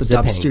announced the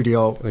dub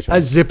studio.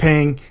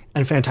 Zipping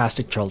and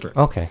Fantastic Children.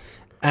 Okay.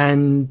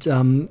 And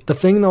the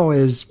thing, though,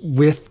 is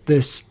with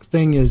this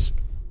thing is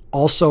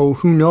also,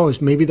 who knows,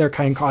 maybe their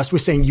kind cost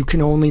was saying you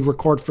can only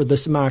record for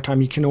this amount of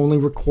time. You can only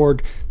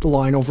record the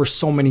line over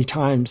so many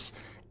times.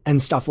 And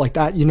stuff like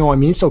that, you know what I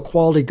mean? So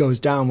quality goes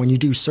down when you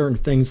do certain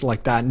things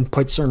like that and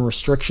put certain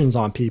restrictions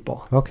on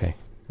people. Okay.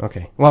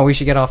 Well, we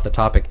should get off the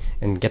topic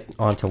and get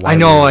on to why. I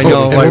know.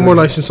 And one more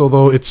license,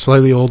 although it's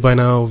slightly old by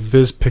now.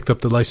 Viz picked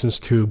up the license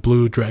to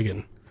Blue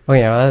Dragon. Oh,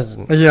 yeah.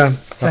 Yeah.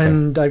 Okay.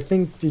 And I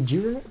think, did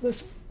you remember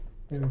this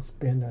one? It was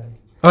Bandai.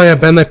 Oh, yeah.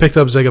 Bandai picked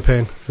up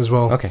Zegapane as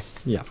well. Okay.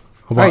 Yeah.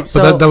 Right,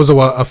 but that was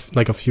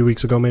like a few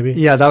weeks ago, maybe?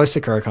 Yeah, that was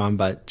SakuraCon,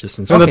 but just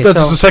in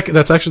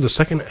that's actually the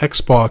second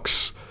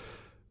Xbox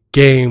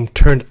game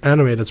turned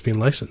anime that's being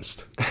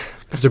licensed,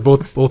 because they're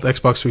both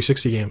Xbox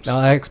 360 games.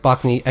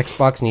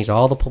 Xbox needs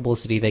all the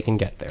publicity they can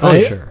get there.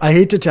 Sure. I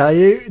hate to tell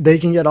you, they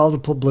can get all the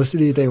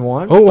publicity they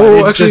want.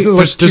 Actually,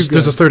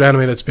 there's a third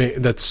anime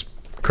that's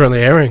currently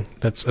airing.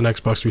 That's an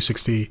Xbox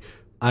 360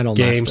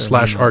 game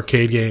 /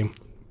 arcade game,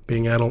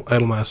 being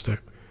Idolmaster.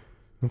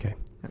 Okay.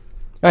 All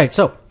right.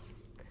 So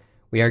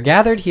we are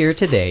gathered here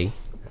today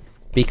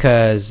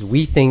because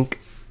we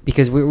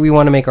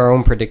want to make our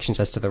own predictions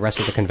as to the rest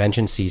of the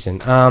convention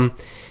season.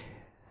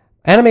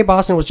 Anime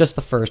Boston was just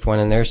the first one,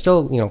 and there's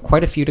still,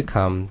 quite a few to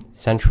come.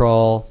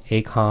 Central,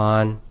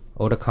 Acon,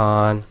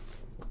 Otakon,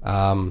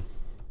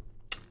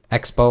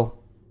 Expo,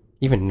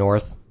 even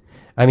North.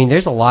 I mean,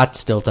 there's a lot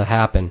still to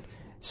happen.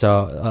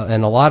 So,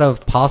 and a lot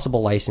of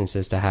possible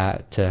licenses to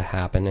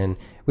happen. And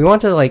we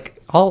want to,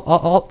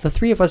 all the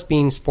three of us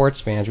being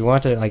sports fans, we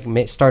want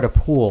to, start a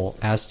pool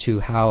as to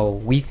how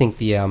we think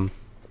the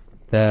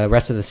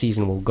rest of the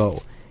season will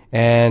go.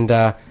 And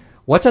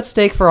what's at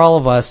stake for all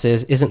of us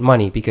isn't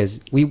money, because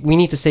we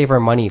need to save our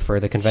money for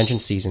the convention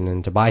season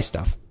and to buy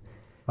stuff.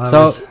 And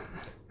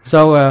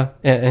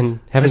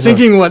I was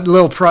thinking what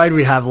little pride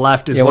we have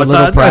left is what's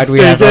at pride stake.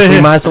 We have left.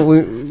 We might as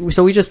well,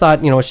 so we just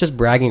thought, it's just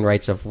bragging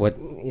rights of what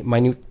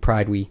minute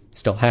pride we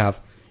still have.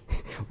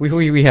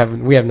 We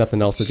have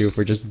nothing else to do if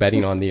we're just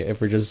betting on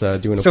if we're just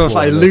doing a So if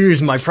I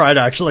lose, my pride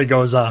actually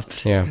goes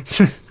up. Yeah.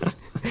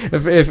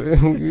 if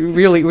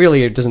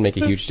really it doesn't make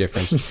a huge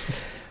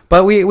difference.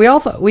 But we all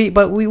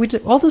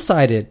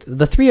decided,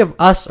 the three of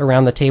us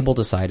around the table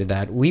decided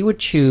that we would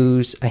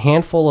choose a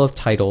handful of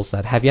titles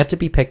that have yet to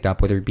be picked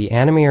up, whether it be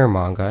anime or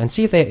manga, and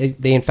see if they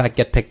in fact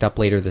get picked up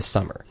later this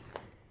summer.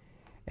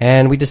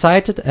 And we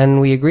decided and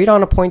we agreed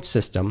on a point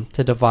system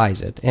to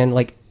devise it. And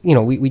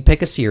we'd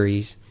pick a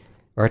series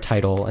or a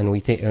title, and we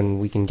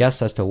can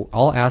guess as to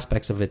all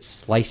aspects of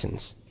its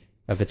license,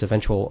 of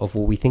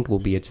what we think will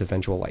be its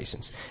eventual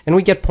license, and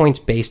we get points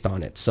based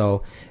on it.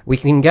 So we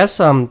can guess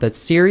the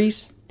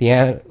series,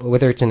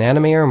 whether it's an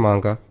anime or a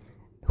manga,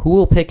 who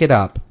will pick it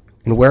up,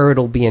 and where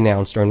it'll be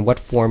announced, or in what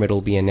form it'll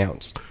be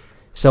announced.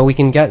 So we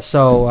can guess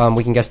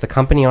the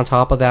company on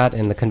top of that,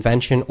 and the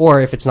convention,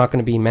 or if it's not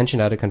going to be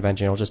mentioned at a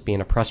convention, it'll just be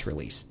in a press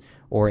release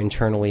or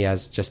internally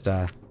as just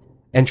a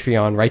entry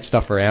on Right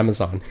Stuff or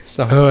Amazon.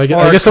 So I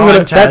guess I'm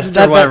gonna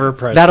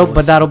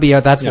that'll be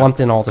lumped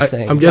in all the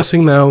same. I'm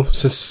guessing now,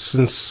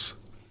 since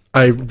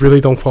I really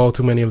don't follow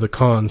too many of the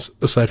cons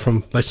aside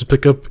from license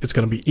pickup, it's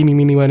gonna be eeny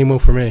meeny miny mo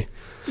for me.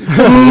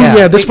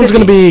 This one's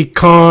gonna be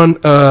con.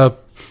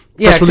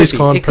 Press release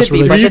con. Press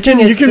release. You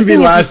can be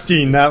last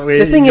team that way.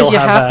 The thing is, you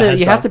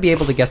have to be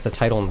able to guess the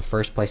title in the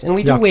first place, and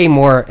we do weigh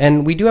more,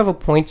 and we do have a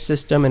point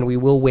system, and we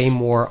will weigh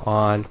more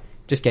on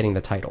just getting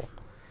the title.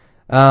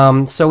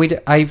 So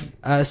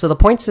the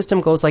point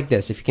system goes like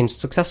this: if you can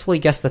successfully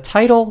guess the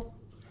title,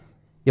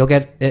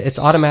 it's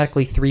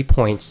automatically 3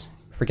 points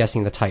for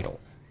guessing the title,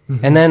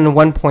 and then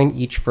 1 point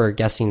each for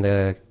guessing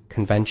the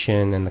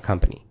convention and the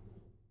company.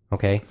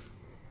 Okay.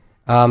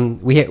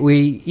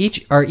 We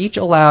each are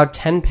allowed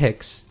 10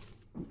 picks,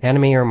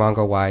 anime or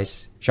manga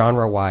wise,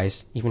 genre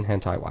wise, even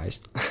hentai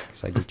wise,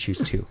 because I did choose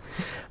 2.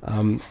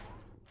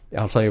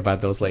 I'll tell you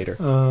about those later.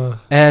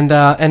 And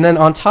then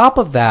on top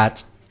of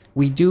that,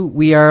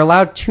 we are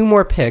allowed 2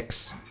 more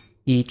picks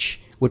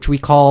each, which we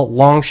call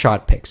long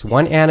shot picks.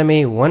 1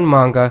 anime, 1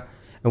 manga,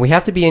 and we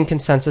have to be in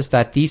consensus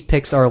that these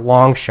picks are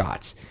long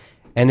shots.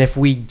 And if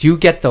we do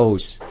get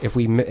those,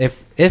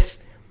 if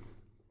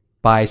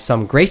by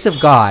some grace of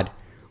God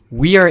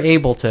we are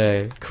able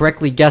to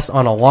correctly guess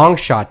on a long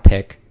shot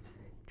pick,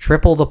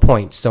 triple the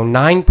points. So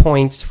 9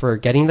 points for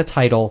getting the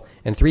title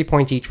and 3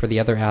 points each for the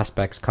other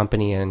aspects,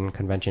 company and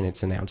convention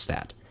it's announced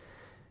at.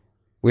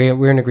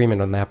 We're in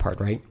agreement on that part,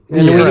 right?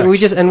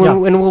 And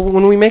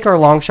when we make our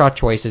long shot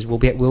choices,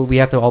 we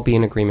have to all be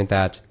in agreement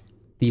that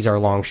these are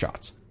long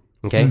shots.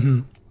 Okay?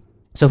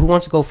 So who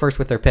wants to go first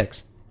with their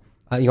picks?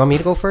 You want me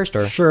to go first,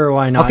 or sure?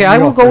 Why not? Okay, I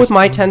will go with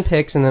my 10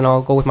 picks, and then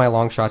I'll go with my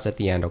long shots at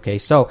the end. Okay,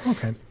 so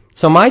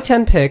my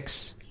 10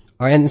 picks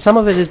are, and some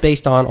of it is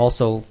based on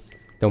also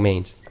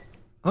domains.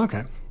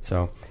 Okay.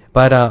 So,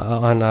 but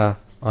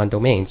on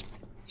domains.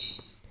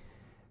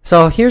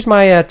 So here's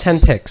my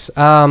 10 picks.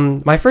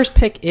 My first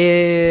pick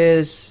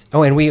is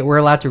and we're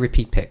allowed to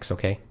repeat picks.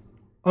 Okay.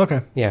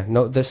 Okay. Yeah.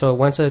 No. So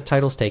once a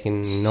title's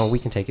taken, we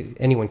can take it.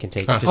 Anyone can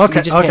take it. You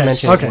just can't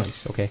mention it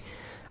once. Okay.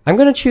 I'm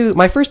gonna choose.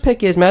 My first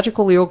pick is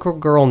Magical Lyoko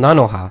Girl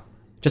Nanoha,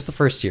 just the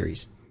first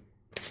series.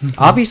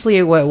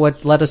 Obviously,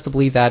 what led us to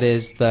believe that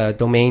is the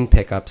domain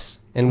pickups,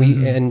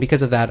 and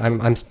because of that,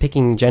 I'm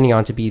picking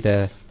Geneon to be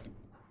the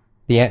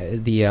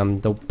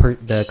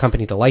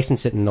company to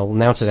license it, and they'll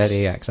announce it at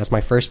AX. That's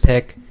my first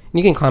pick. And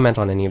you can comment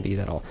on any of these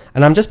at all.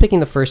 And I'm just picking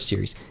the first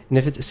series. And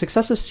if it's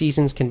successive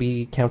seasons can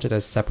be counted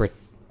as separate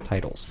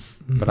titles.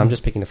 But I'm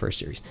just picking the first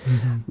series.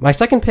 My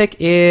second pick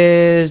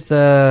is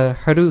the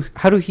Haruhi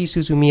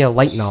Suzumiya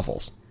light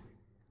novels.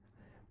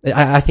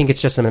 I think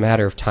it's just a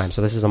matter of time.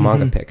 So this is a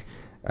manga pick.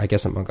 I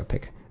guess a manga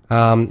pick.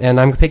 And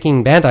I'm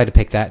picking Bandai to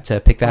pick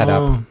that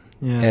up.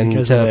 Yeah, and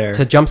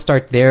to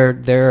jumpstart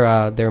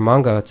their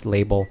manga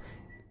label.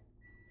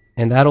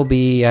 And that'll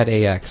be at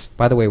AX.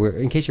 By the way,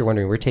 in case you're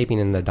wondering, we're taping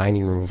in the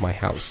dining room of my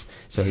house,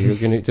 so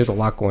there's a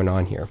lot going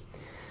on here.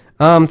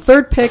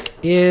 Third pick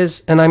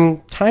is, and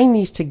I'm tying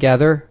these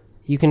together.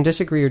 You can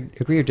agree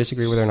or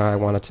disagree whether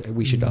or not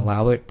we should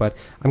allow it, but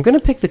I'm going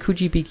to pick the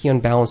Kujibiki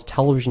Unbalanced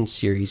television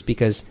series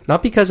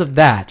not because of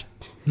that,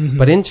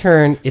 but in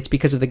turn, it's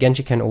because of the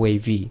Genjiken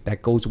OAV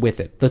that goes with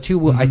it. The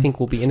two, I think,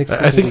 will be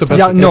inextricably. I think the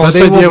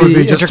best idea would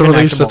be just to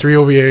release the 3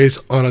 OVAs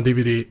on a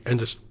DVD and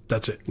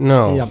that's it.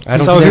 No, I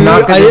don't.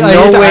 There's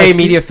no way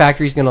Media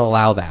Factory is going to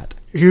allow that.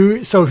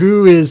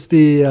 Who is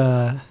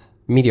the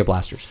Media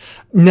Blasters?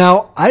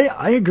 Now,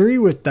 I agree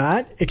with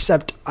that,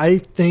 except I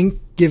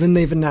think given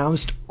they've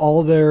announced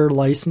all their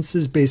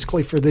licenses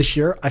basically for this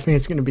year, I think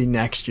it's going to be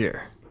next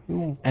year.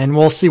 And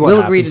we'll see what happens.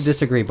 We'll agree to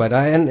disagree, but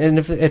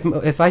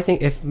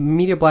if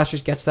Media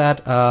Blasters gets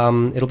that,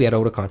 it'll be at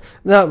Otakon.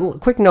 Now,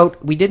 quick note: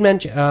 we did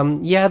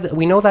mention,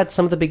 we know that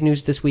some of the big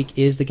news this week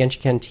is the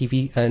Genjiken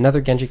TV,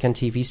 another Genjiken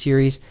TV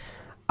series.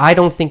 I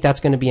don't think that's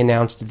going to be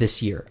announced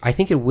this year. I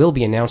think it will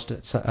be announced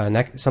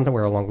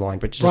somewhere along the line,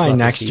 but just probably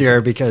next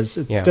year because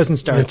it doesn't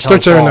start. It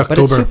starts in October, but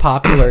it's too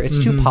popular.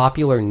 It's too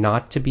popular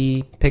not to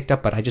be picked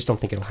up. But I just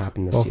don't think it'll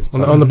happen this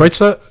season. On the bright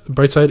side,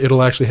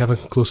 it'll actually have a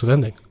conclusive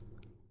ending.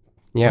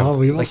 Yeah, well,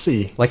 we will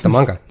see. Like the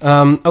manga.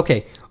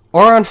 Okay.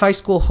 Oran High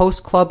School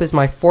Host Club is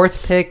my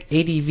fourth pick.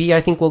 ADV,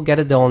 I think we'll get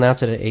it. They'll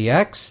announce it at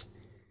AX.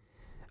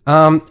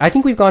 I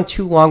think we've gone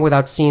too long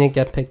without seeing it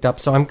get picked up,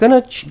 so I'm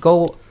going to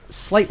go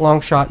slight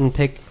long shot and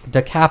pick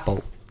Da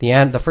Capo,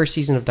 the first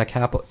season of Da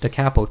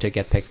Capo to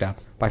get picked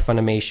up by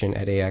Funimation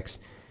at AX.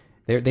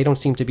 They don't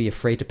seem to be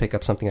afraid to pick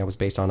up something that was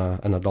based on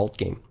an adult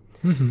game.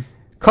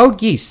 Code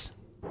Geass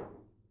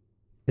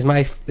is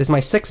my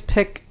sixth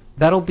pick.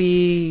 That'll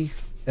be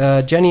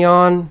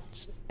Geneon,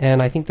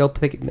 and I think they'll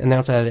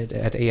announce it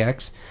at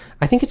AX.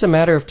 I think it's a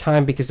matter of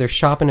time because they're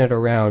shopping it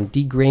around.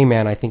 D.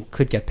 Greyman, I think,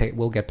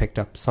 will get picked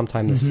up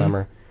sometime this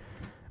summer.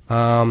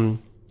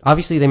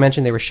 Obviously, they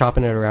mentioned they were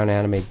shopping it around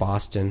Anime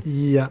Boston.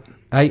 Yeah,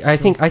 I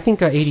think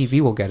ADV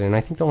will get it, and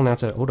I think they'll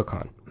announce it at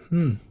Otakon.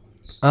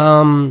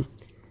 Makoto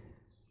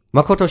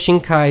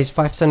Shinkai's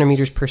 5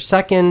 centimeters per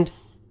second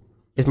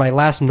is my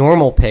last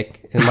normal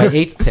pick, and my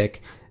eighth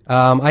pick.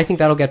 I think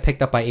that'll get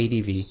picked up by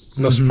ADV.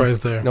 No surprise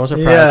there. No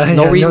surprise.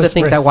 No reason to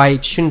think that why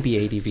it shouldn't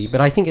be ADV,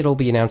 but I think it'll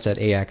be announced at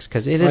AX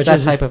because it is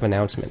that type of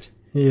announcement.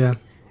 Yeah.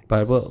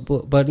 But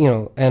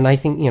and I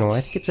think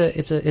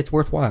it's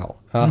worthwhile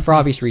for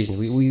obvious reasons.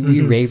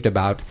 We raved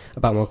about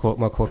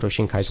Makoto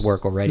Shinkai's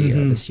work already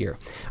this year.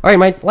 All right,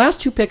 my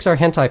last two picks are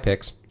hentai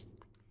picks.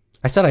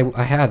 I said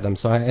I had them,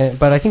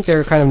 but I think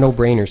they're kind of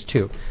no-brainers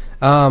too,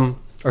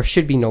 or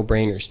should be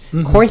no-brainers.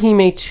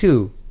 Koihime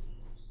 2,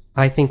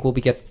 I think will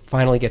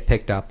finally get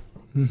picked up.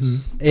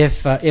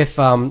 If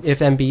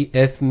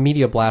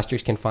Media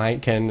Blasters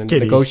can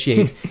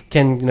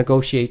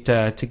negotiate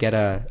to get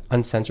a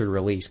uncensored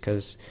release,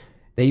 because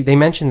they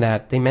mentioned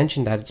that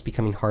it's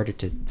becoming harder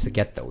to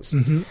get those.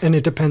 And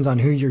it depends on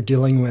who you're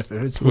dealing with.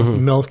 If it's with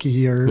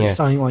Milky or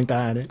something like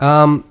that.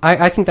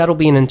 I think that'll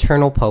be an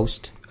internal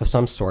post of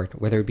some sort,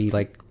 whether it be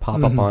like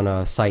pop up on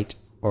a site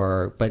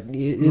but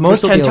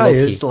most hentai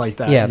is like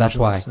that. Yeah, that's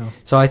why.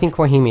 So I think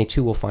Koihime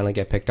 2 will finally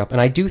get picked up, and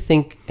I do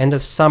think end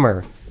of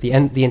summer, the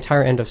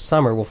entire end of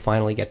summer will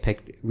finally get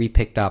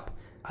repicked up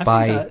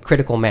by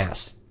Critical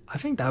Mass. I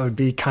think that would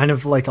be kind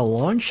of like a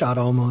long shot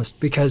almost,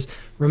 because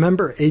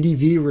remember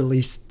ADV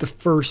released the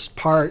first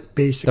part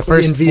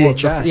basically in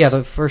VHS.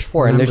 The first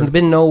 4, and there's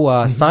been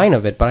no sign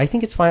of it, but I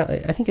think it's fine.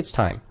 I think it's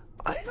time.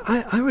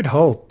 I would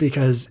hope,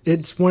 because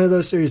it's one of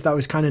those series that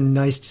was kind of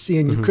nice to see,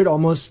 and you could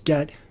almost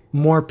get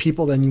more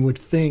people than you would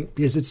think,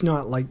 because it's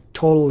not like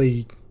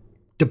totally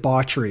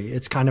debauchery.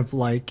 It's kind of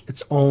like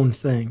its own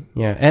thing.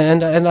 Yeah,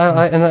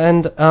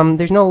 and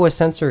there's no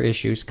censor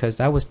issues because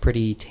that was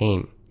pretty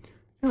tame.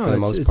 No, for the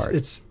most part.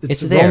 It's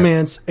there.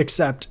 romance,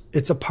 except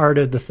it's a part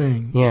of the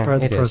thing. It's part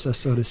of the process,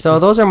 so to speak. So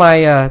those are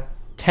my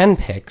 10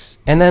 picks.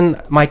 And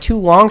then my 2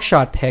 long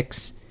shot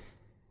picks.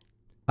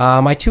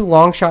 My 2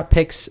 long shot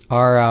picks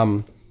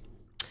are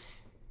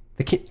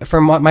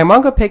for my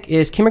manga pick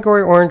is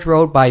Kimagure Orange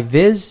Road by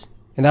Viz,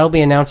 and that'll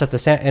be announced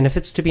at and if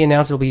it's to be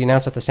announced, it'll be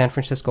announced at the San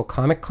Francisco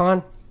Comic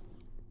Con.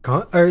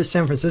 Or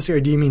San Francisco, or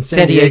do you mean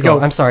San Diego?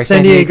 I'm sorry,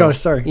 San Diego.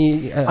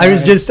 Sorry, I'm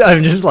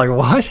just like,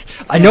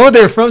 what? I know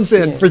they're from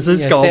San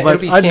Francisco,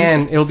 but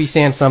it'll be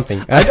San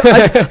something.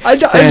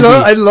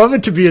 I'd love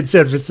it to be in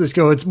San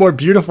Francisco. It's more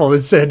beautiful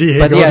than San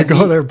Diego to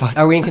go there. But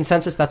are we in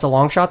consensus? That's a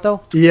long shot,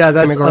 though. Yeah,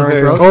 that's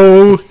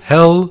oh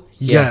hell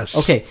yes.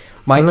 Yeah. Okay,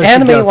 my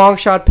anime long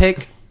shot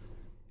pick,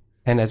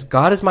 and as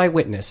God is my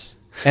witness,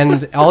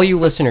 and all you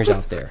listeners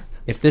out there,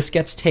 if this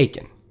gets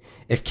taken,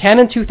 if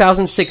Canon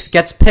 2006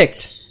 gets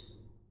picked,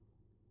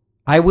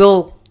 I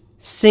will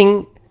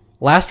sing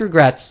 "Last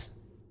Regrets."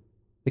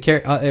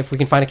 If we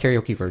can find a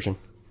karaoke version,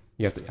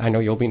 I know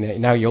you'll be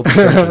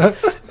searching.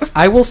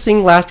 I will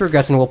sing "Last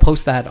Regrets" and we'll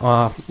post that,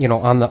 on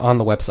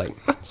the website.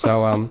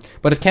 So,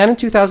 but if Canon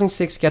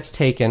 2006 gets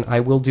taken,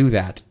 I will do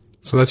that.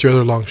 So that's your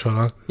other long shot,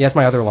 huh? Yeah, that's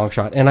my other long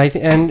shot, and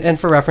and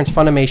for reference,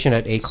 Funimation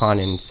at Acon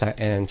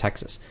in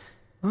Texas.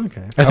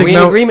 Okay.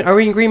 Are we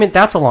in agreement?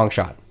 That's a long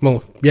shot.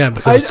 Well, yeah,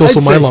 because it's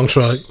also my long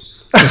shot.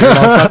 Is your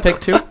long shot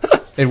pick too?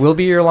 It will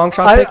be your long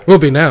shot pick? Will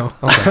be now.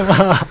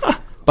 Okay.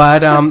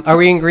 But are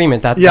we in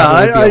agreement? That would be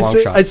a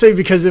long shot. I'd say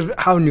because of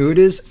how new it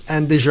is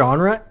and the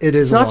genre, it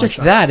is. It's not just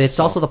that; it's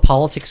also the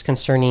politics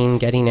concerning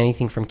getting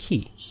anything from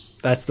Key.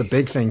 That's the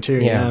big thing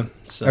too. Yeah.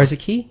 So. Or is it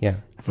Key? Yeah.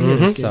 I think it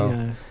is Key,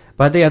 yeah.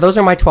 But yeah, those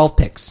are my 12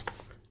 picks.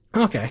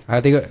 Okay.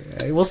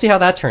 We'll see how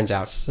that turns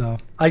out. So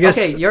I guess.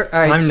 Okay, all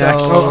right, I'm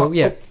next.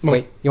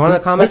 Wait, you want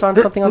to comment on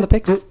something on the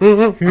picks?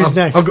 Who's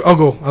next? I'll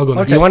go next.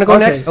 Okay. You want to go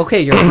next?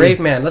 Okay, you're a brave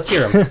man. Let's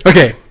hear him.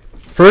 Okay.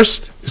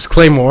 First is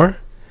Claymore.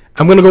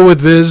 I'm going to go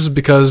with Viz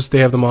because they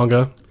have the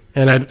manga,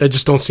 and I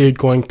just don't see it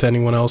going to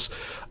anyone else.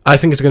 I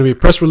think it's going to be a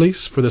press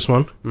release for this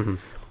one. Mm-hmm.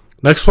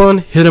 Next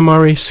one,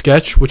 Hidamari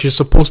Sketch, which is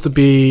supposed to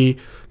be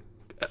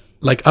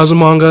like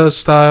Azumanga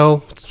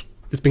style.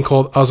 It's been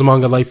called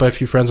Azumanga Light by a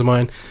few friends of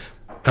mine.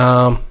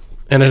 And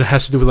it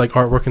has to do with like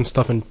artwork and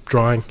stuff and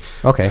drawing.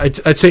 Okay.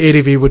 I'd say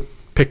ADV would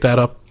pick that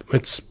up.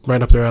 It's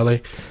right up their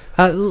alley.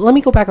 Let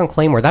me go back on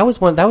Claymore. That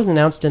was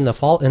announced in the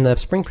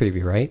spring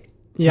preview, right?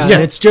 Yeah.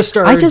 It's just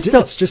started.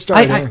 It's just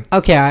started.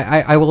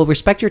 I will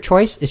respect your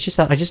choice. It's just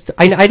that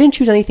I didn't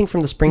choose anything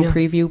from the spring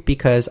preview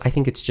because I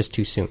think it's just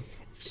too soon.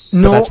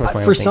 No,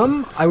 for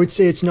some, I would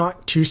say it's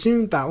not too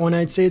soon. That one,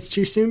 I'd say it's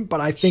too soon,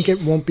 but I think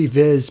it won't be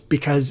Viz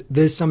because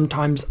Viz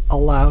sometimes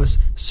allows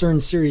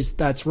certain series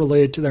that's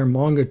related to their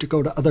manga to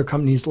go to other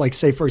companies, like,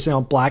 say, for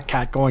example, Black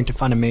Cat going to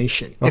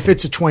Funimation. Okay. If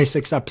it's a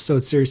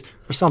 26-episode series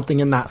or something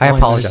in that line. I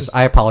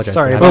apologize.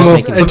 Sorry,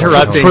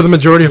 interrupting. For the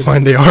majority of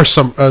mine, they are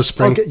some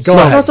spring. Okay, go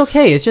ahead. No, it's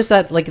okay. It's just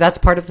that that's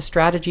part of the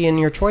strategy in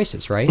your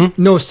choices, right?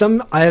 Hmm? No,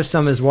 I have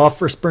some as well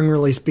for spring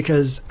release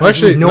because... Well,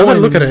 actually, now that I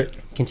look at it...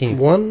 Continue.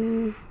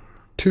 1,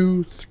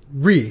 2,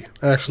 3,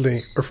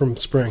 actually, are from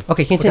spring.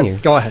 Okay, continue.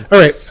 Okay, go ahead. All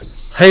right.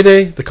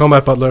 Heyday, the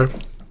Combat Butler.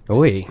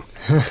 Oi.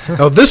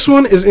 Now, this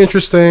one is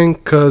interesting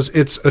because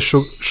it's a is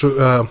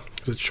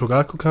it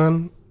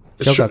Shogakukan?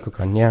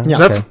 Shogakukan, yeah.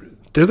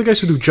 They're the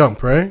guys who do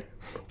Jump, right?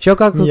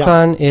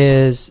 Shogakukan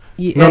is...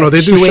 No,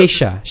 they do...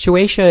 Shueisha.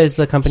 Shueisha is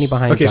the company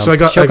behind Jump. Okay, so I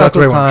got the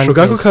right one.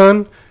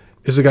 Shogakukan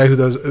is the guy who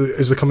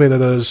is the company that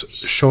does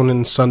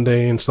Shonen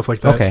Sunday and stuff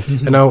like that. Okay.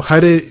 Mm-hmm. And now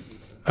Heyday,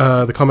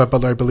 the Combat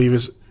Butler, I believe,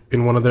 is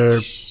in one of their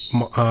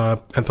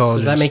anthologies. So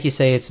does that make you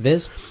say it's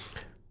Viz?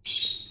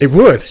 It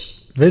would.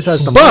 Viz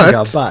has the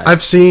manga, but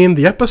I've seen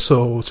the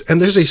episodes, and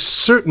there's a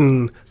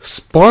certain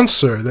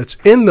sponsor that's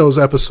in those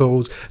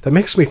episodes that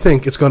makes me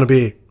think it's going to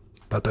be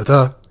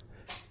Genyon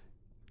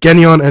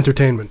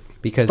Entertainment.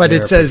 But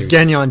it says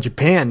Genyon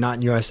Japan,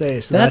 not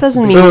USA. So that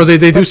doesn't mean... No,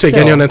 they do say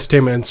Genyon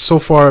Entertainment, and so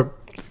far,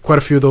 quite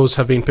a few of those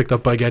have been picked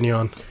up by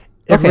Genyon.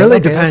 It really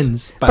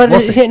depends. But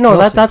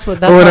that's what.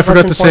 That's I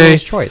forgot to say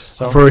choice.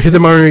 So. For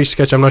Hidamari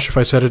Sketch, I'm not sure if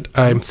I said it.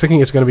 I'm thinking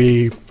it's going to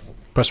be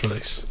press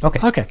release.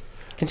 Okay.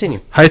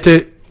 Continue.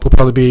 Hayate will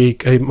probably be.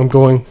 I'm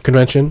going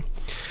convention.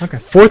 Okay.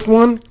 Fourth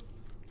one,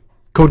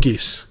 Code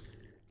Geass.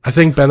 I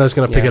think Bandai's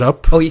going to pick it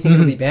up. Oh, you think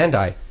it'll be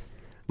Bandai?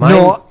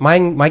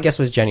 My guess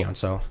was Genyon.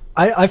 So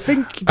I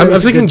think I'm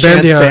thinking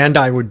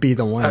Bandai would be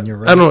the one. You're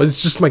right. I don't know.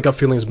 It's just my gut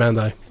feeling is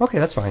Bandai. Okay,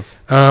 that's fine.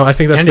 I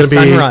think that's going to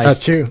be Sunrise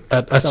too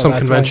at some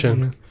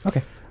convention.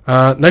 Okay.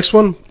 Next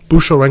one,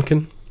 Busho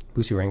Renkin.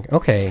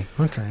 Okay.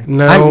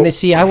 Now, I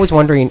was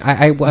wondering.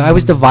 I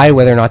was divided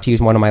whether or not to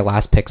use one of my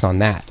last picks on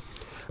that.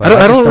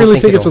 I don't really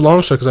think it's a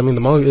long shot because I mean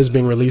the manga is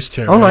being released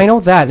here. Oh, no, I know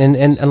that,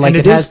 and like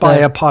it is by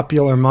a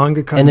popular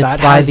mangaka, and it's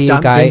by the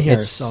guy.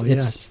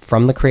 It's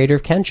from the creator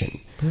of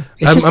Kenshin.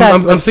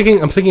 I'm thinking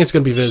it's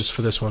going to be Viz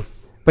for this one.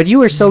 But you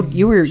were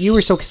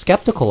so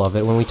skeptical of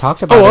it when we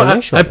talked about it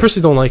initially. I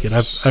personally don't like it.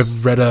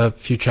 I've read a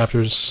few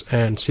chapters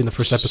and seen the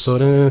first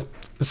episode, and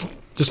it's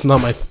just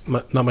not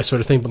my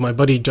sort of thing. But my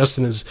buddy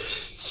Justin is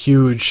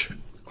huge.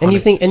 And you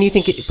think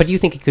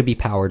it could be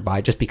powered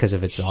by just because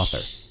of its author?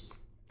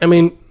 I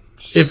mean,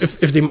 if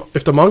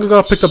the manga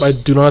got picked up, I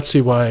do not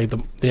see why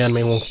the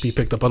anime won't be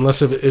picked up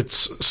unless if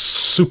it's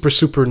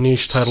super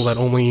niche title that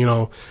only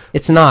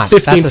it's not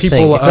 15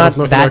 people out of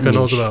North America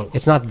knows about.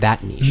 It's not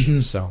that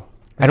niche, so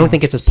I don't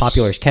think it's as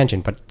popular as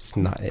Kenshin, but it's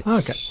not.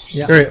 Okay,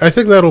 yeah. All right, I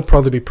think that'll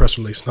probably be press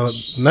release. Now,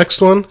 the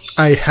next one,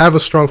 I have a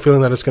strong feeling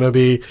that it's going to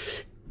be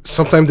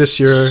sometime this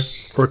year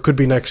or it could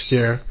be next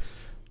year.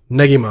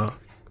 Negima!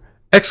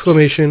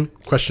 Exclamation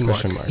question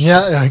mark.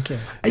 Yeah, okay.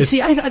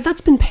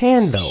 That's been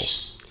panned though.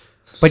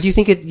 But you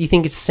think it's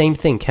the same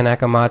thing? Ken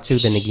Akamatsu,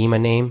 the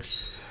Negima name?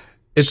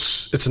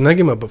 It's a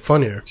Negima, but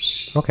funnier.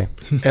 Okay.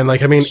 And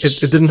like, I mean,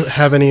 it didn't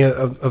have any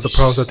of the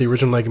problems that the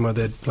original Negima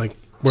did, like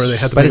where they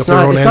had to make up their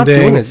own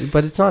ending.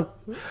 But it's not.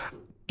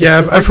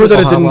 Yeah, I've heard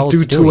that it didn't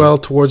do too well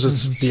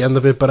towards the end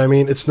of it, but I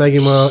mean, it's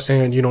Negima,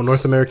 and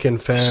North American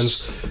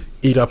fans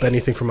eat up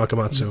anything from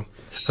Akamatsu.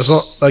 As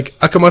long like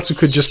Akamatsu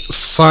could just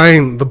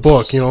sign the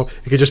book, it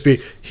could just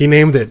be he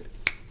named it,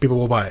 people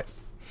will buy it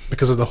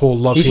because of the whole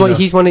love. He's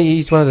one of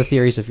the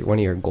theories of one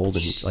of your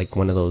golden, like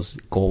one of those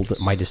gold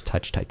Midas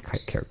touch type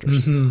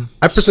characters. Mm-hmm.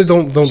 I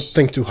personally don't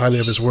think too highly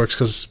of his works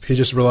because he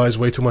just relies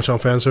way too much on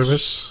fan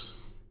service.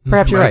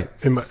 Perhaps you're right.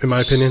 In my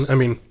opinion,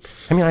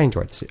 I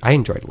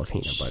enjoyed Love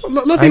Hina,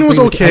 but Love Hina was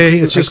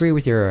okay. I agree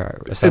with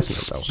your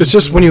assessment, though. It's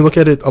just when you look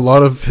at it, a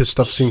lot of his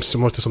stuff seems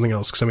similar to something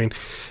else. Because I mean,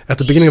 at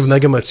the beginning of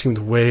Negima, it seemed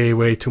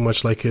way too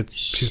much like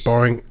she's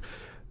borrowing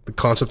the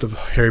concept of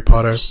Harry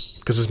Potter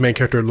because his main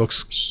character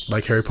looks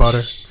like Harry Potter.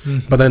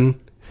 Mm-hmm. But then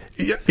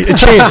it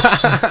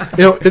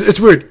changed. It's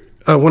weird.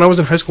 When I was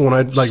in high school, when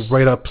I'd like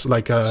write up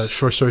like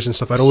short stories and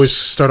stuff, I'd always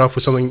start off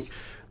with something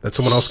that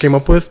someone else came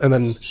up with, and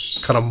then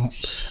kind of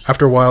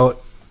after a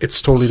while,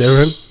 it's totally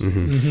different.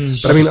 Mm-hmm. Mm-hmm.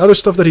 But I mean, other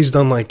stuff that he's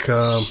done, like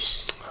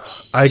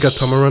I Got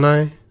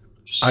Tomoranai,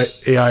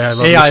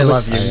 I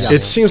Love You. Yeah.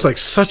 It seems like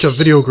such a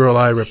Video Girl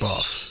Eye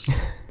ripoff.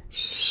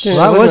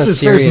 Well, that was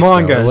his first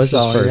manga. It was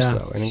his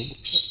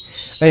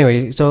first, though.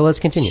 Anyway, so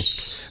let's continue.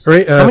 All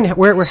right. How many have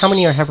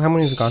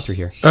we gone through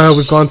here?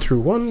 We've gone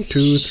through 1,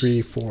 2,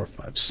 3, 4,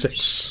 5, 6.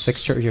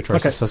 6 your choices.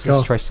 Okay, so this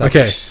is choice 7.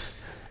 Okay.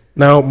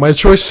 Now, my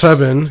choice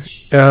 7,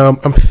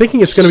 I'm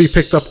thinking it's going to be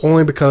picked up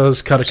only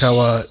because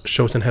Kadokawa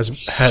Shoten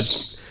has had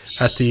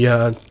at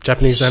the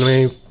Japanese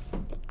anime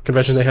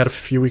convention they had a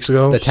few weeks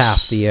ago. The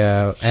TAF, the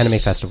anime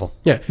festival.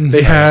 Yeah,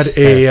 they had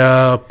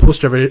a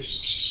poster of it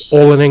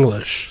all in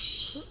English.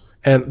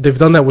 And they've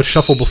done that with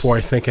Shuffle before,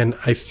 I think, and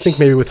I think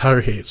maybe with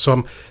Haruhi. So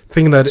I'm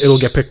thinking that it'll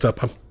get picked up.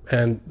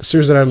 And the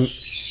series that I'm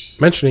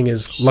mentioning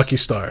is Lucky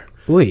Star.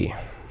 Ooh.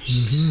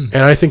 Mm-hmm.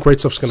 And I think Right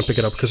Stuff's going to pick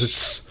it up because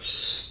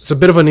it's a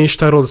bit of a niche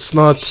title. It's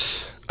not.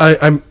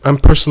 I'm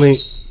personally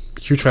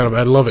a huge fan of it.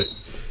 I love it,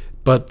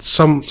 but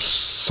some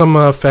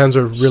fans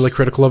are really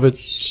critical of it,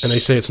 and they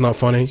say it's not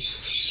funny.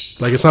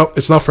 Like it's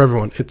not for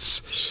everyone.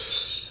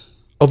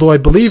 Although I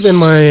believe in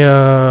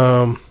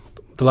my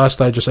the last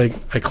digest, I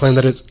claim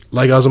that it's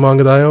like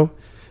Azumanga Daioh,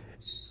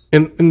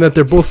 in that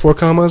they're both 4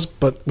 commas.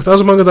 But with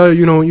Azumanga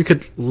Daioh, you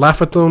could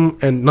laugh at them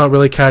and not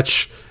really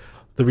catch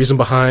the reason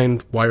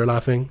behind why you're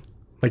laughing.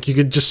 Like, you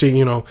could just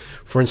see,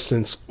 for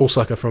instance,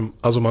 Osaka from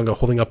Azumanga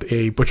holding up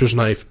a butcher's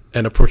knife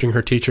and approaching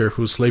her teacher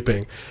who's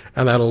sleeping,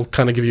 and that'll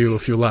kind of give you a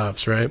few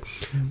laughs, right?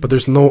 Mm-hmm. But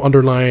there's no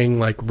underlying,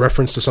 like,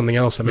 reference to something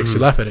else that makes you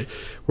laugh at it.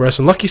 Whereas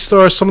in Lucky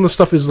Star, some of the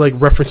stuff is, like,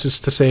 references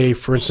to, say,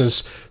 for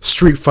instance,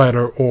 Street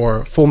Fighter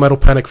or Full Metal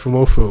Panic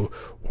Fumofu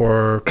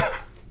or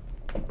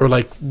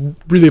like,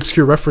 really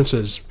obscure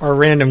references. Or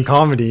random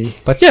comedy.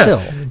 But still.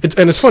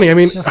 And it's funny. I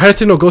mean,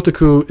 Hayate no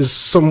Gotoku is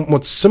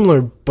somewhat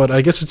similar, but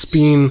I guess it's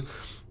been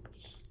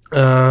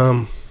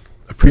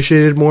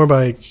appreciated more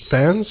by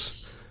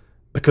fans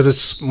because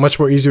it's much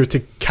more easier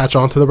to catch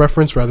on to the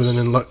reference rather than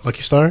in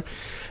Lucky Star.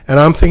 And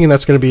I'm thinking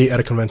that's going to be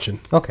at a convention.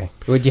 Okay.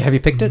 Have you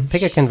picked it?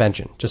 Pick a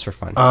convention, just for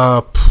fun.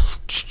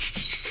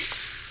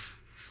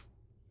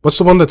 What's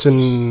the one that's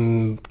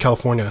in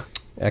California?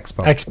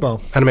 Expo.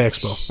 Anime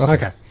Expo.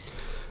 Okay.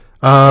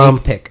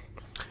 8th pick.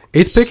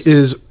 8th pick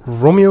is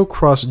Romeo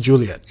Cross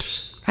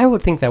Juliet. I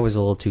would think that was a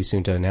little too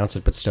soon to announce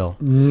it, but still.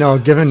 No,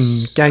 given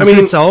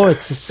Gankutsu,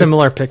 it's a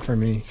similar pick for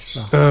me.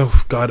 So.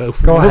 Oh, God.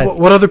 Go ahead.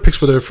 What other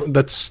picks were there?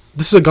 This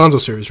is a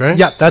Gonzo series, right?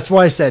 Yeah, that's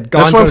why I said Gonzo.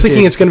 That's why I'm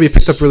thinking it's going to be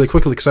picked up really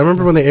quickly, because I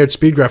remember when they aired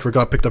Speed Grapher, it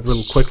got picked up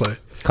really quickly.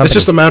 Company. It's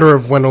just a matter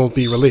of when it'll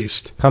be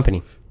released.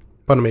 Company.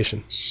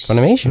 Funimation.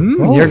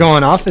 You're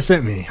going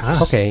opposite me.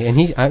 Huh? Okay,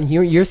 and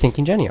you're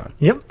thinking Genion.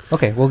 Yep.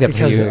 Okay, we'll get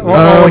to you.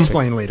 I'll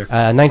explain later.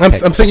 9th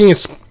pick. I'm thinking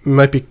it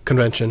might be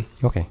convention.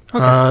 Okay.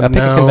 Pick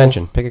a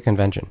convention. Pick a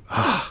convention.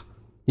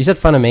 You said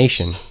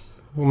Funimation.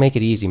 We'll make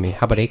it easy.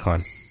 How about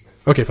Akon?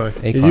 Okay, fine.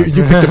 A-Con.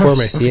 You picked it for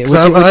me.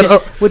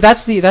 Yeah,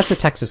 that's the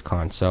Texas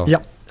Con. So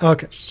yeah.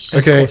 Okay.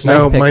 Okay.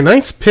 Now my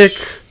ninth pick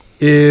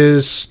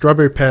is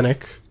Strawberry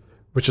Panic,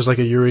 which is like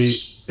a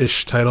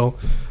Yuri-ish title.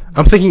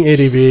 I'm thinking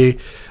ADV,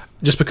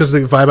 just because the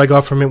vibe I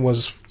got from it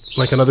was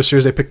like another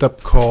series they picked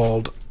up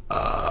called.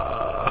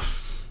 I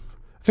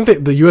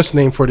think the U.S.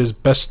 name for it is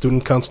Best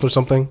Student Council or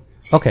something.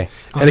 Okay.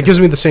 And it gives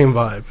me the same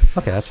vibe.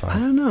 Okay, that's fine. I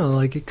don't know.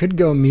 Like, it could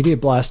go Media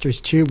Blasters,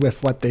 too,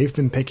 with what they've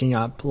been picking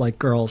up, like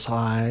Girls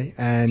High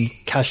and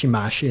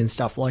Kashimashi and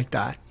stuff like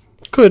that.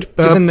 Could.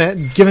 Given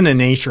the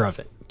nature of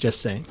it, just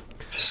saying.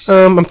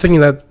 I'm thinking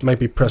that might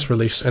be press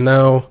release. And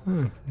now,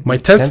 my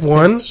 10th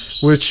one,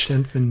 which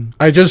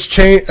I just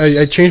changed.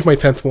 I changed my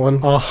 10th one.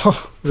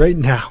 Oh, right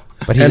now.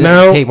 But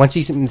now, hey, once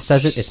he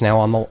says it, it's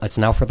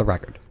now for the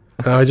record.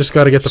 I just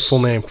got to get the full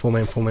name.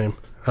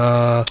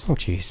 Oh,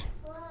 jeez.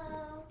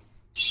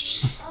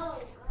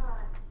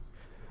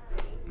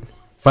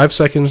 5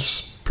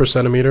 seconds per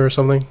centimeter or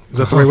something. Is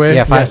that the right way?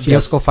 Yeah,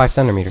 let's go 5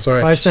 centimeters.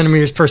 Sorry. 5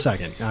 centimeters per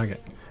second. Okay.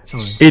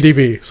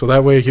 ADV. So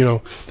that way,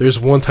 there's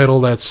one title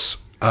that's.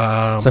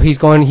 So he's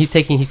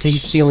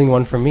stealing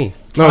one from me.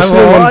 No,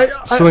 I'm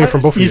stealing it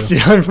from both of you. He's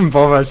stealing from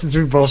both of us since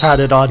we both had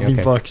it on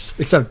the books.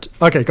 Except,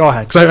 okay, go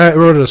ahead. Because I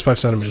wrote it as 5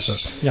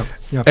 centimeters. So.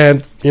 Yep.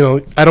 And,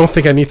 I don't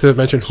think I need to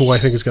mention who I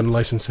think is going to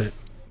license it.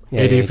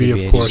 Yeah, ADV,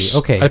 of course.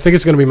 Okay. I think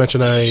it's going to be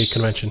mentioned at a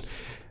convention.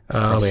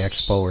 Probably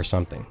Expo or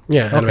something.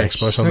 Yeah, Anime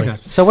Expo or something. Okay.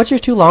 So what's your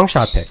 2 long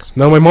shot picks?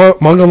 Now, my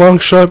manga long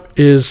shot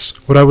is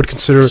what I would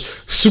consider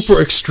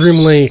super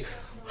extremely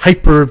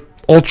hyper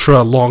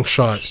ultra long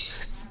shot.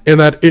 In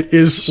that it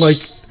is like,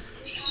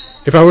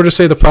 if I were to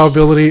say the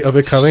probability of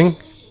it coming,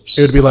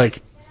 it would be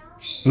like,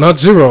 not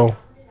 0,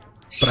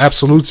 but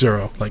absolute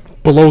 0.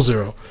 Like below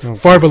 0.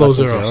 Far below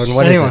 0. And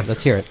what is it?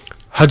 Let's hear it.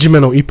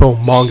 Hajime no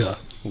Ippo manga.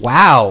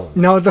 Wow.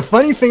 Now the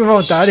funny thing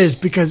about that is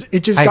because it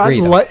just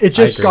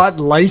got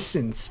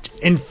licensed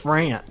in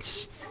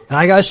France. And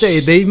I gotta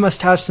say, they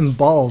must have some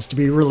balls to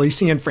be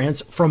releasing in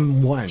France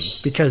from one,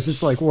 because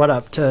it's like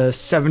up to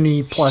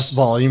 70 plus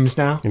volumes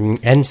now,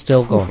 and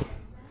still going.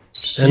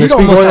 And it's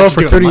been going on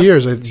for 30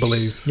 years, I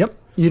believe. Yep,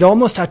 you'd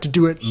almost have to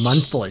do it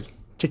monthly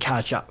to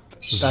catch up.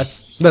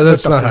 That's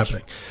not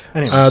happening.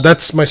 Anyway,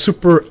 that's my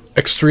super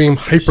extreme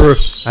hyper.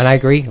 And I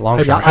agree.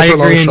 Long shot. I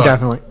agree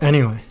indefinitely.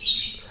 Anyway.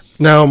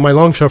 Now, my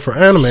long shot for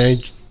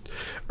anime,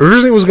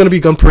 originally it was going to be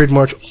Gun Parade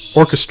March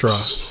Orchestra,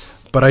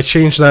 but I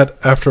changed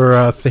that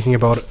after thinking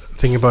about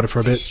it for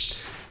a bit,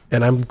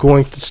 and I'm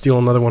going to steal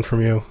another one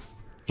from you.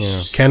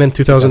 Yeah. Canon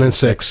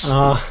 2006.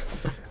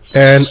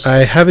 And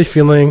I have a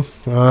feeling,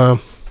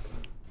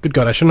 good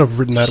God, I shouldn't have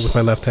written that with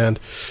my left hand.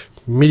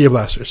 Media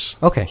Blasters.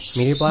 Okay,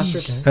 Media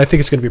Blasters. Okay. I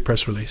think it's going to be a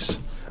press release.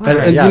 Right,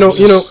 I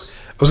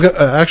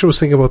was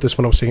thinking about this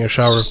when I was taking a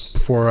shower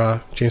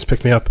before James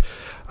picked me up.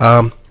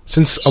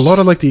 Since a lot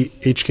of like the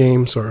H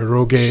games or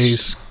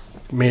eroges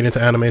made into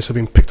animes have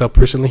been picked up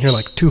recently here,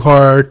 like Two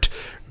Heart,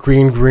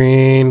 Green,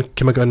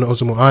 Kimaga no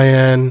Ozumu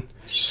Ayan,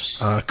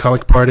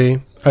 Comic Party.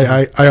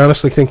 I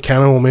honestly think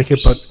Canon will make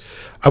it, but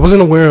I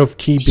wasn't aware of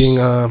Key being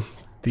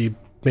the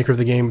maker of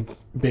the game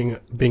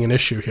being an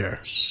issue here.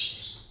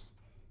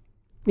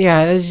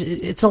 Yeah,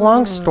 it's a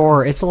long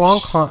story. It's a long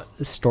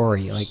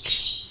story. Like,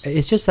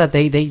 it's just that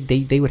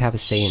they would have a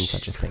say in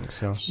such a thing.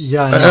 So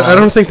yeah, I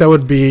don't think that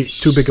would be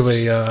too big of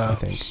a. I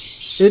think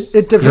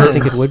it depends. You don't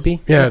think it would be?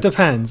 Yeah, it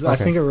depends. Okay. I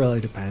think it really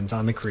depends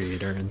on the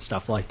creator and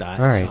stuff like that.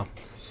 All right. So.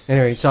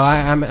 Anyway, so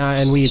I'm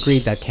and we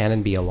agreed that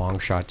Canon be a long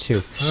shot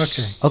too.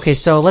 Okay.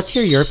 So let's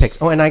hear your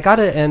picks. Oh, and I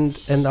gotta and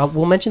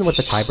we'll mention what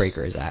the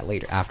tiebreaker is at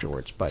later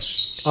afterwards. But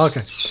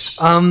okay.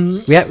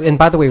 And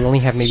by the way, we only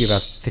have maybe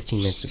about 15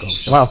 minutes to go.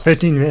 So. Wow,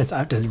 15 minutes. I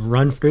have to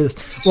run through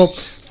this. Well,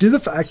 due to the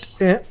fact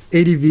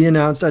ADV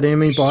announced at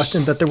Anime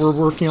Boston that they were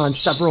working on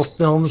several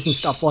films and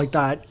stuff like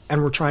that,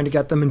 and were trying to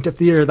get them into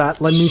theater,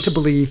 that led me to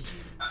believe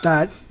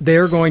that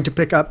they're going to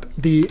pick up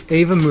the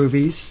Ava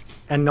movies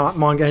and not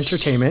Manga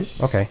Entertainment.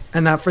 Okay.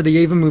 And that for the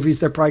Ava movies,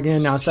 they're probably going to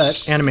announce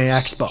at Anime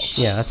Expo.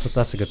 Yeah,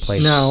 that's a good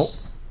place. Now,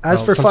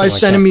 as for 5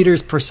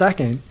 centimeters per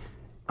second,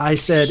 I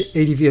said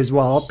ADV as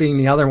well, being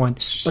the other one.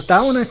 But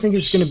that one I think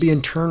is going to be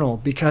internal,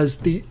 because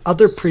the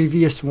other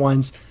previous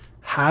ones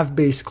have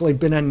basically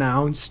been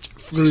announced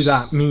through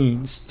that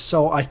means.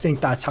 So I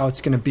think that's how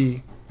it's going to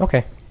be.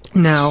 Okay.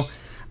 Now,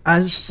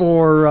 as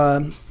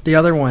for the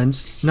other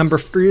ones, number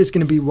 3 is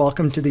going to be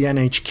Welcome to the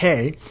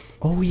NHK.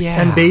 Oh,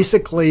 yeah. And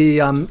basically,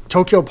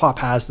 Tokyo Pop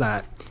has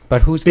that.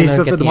 But who's going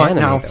to get the anime?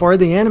 Now, for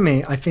the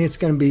anime, I think it's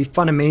going to be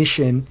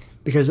Funimation,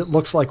 because it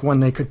looks like one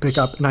they could pick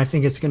up, and I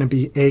think it's going to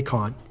be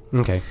A-Kon.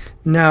 Okay.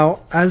 Now,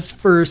 as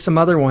for some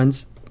other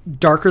ones,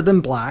 Darker Than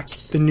Black,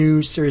 the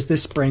new series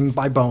this spring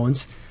by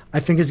Bones,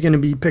 I think is going to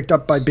be picked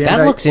up by Bandai.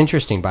 That looks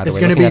interesting, by the way. It's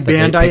going to be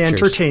Bandai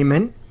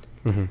Entertainment.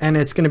 Mm-hmm. And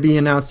it's going to be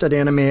announced at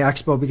Anime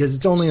Expo, because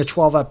it's only a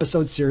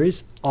 12-episode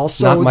series.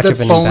 Also, not much of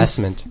an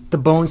investment. The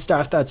Bone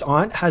staff that's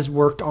on has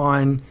worked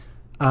on,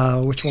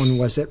 which one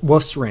was it?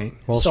 Wolf's Rain.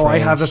 I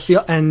have a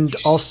feel, and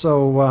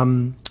also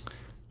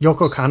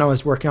Yoko Kanno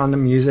is working on the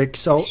music.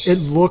 So it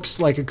looks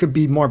like it could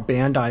be more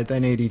Bandai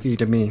than ADV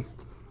to me.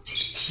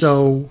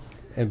 So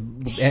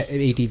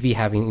ADV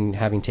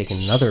having taken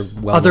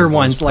other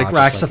ones like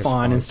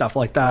Raxathon and stuff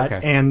like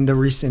that, and the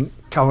recent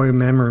Kawaii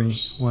Memory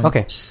one.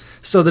 Okay.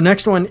 So the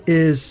next one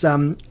is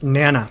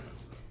Nana.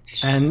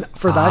 And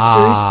for that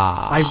series,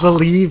 I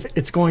believe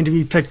it's going to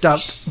be picked up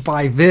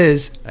by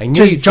Viz to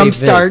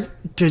jumpstart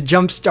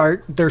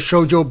their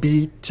Shoujo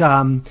Beat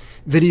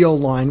video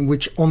line,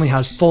 which only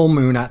has Full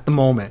Moon at the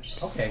moment.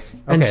 Okay.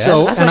 And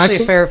so, that's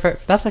actually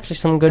that's actually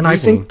some good. And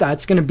reasoning. I think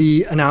that's going to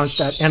be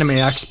announced at Anime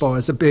Expo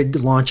as a big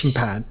launching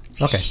pad.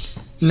 Okay.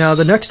 Now,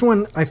 the next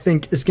one, I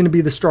think, is going to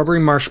be the Strawberry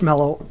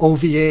Marshmallow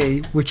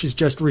OVA, which is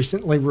just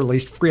recently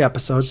released 3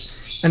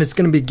 episodes. And it's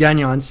going to be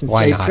Ganyon, since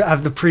they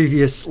have the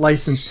previous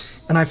license.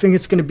 And I think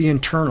it's going to be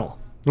internal.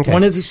 Okay.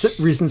 One of the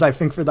reasons I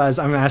think for that is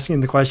I'm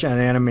asking the question at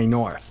Anime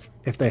North,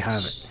 if they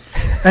have it.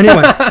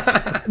 Anyway,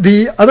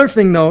 the other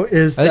thing, though,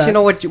 is at least you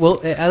know what.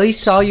 Well, at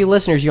least to all you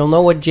listeners, you'll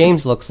know what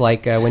James looks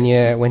like when he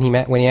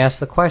asks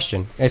the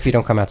question. If you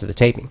don't come out to the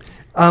taping.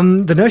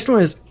 The next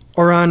one is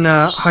Oran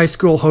High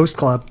School Host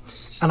Club.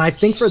 And I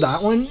think for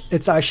that one,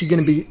 it's actually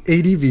going to be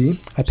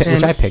ADV.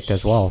 Which I picked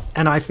as well.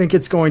 And I think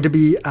it's going to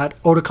be at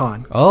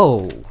Otakon.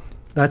 Oh.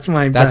 That's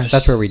my best.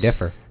 That's where we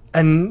differ.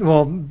 And,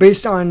 well,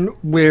 based on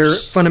where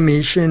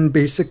Funimation,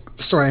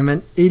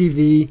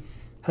 ADV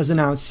has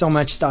announced so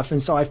much stuff, and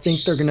so I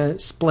think they're going to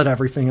split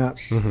everything up.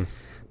 Mm-hmm.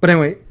 But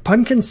anyway,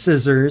 Pumpkin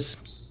Scissors,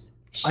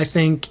 I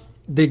think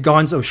the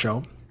Gonzo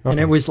show, and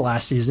it was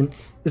last season,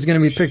 is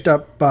going to be picked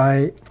up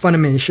by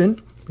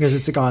Funimation, because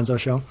it's a Gonzo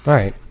show. All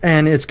right.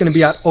 And it's going to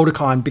be at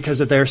Otakon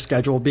because of their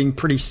schedule being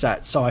pretty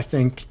set. So I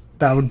think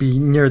that would be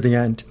near the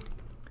end.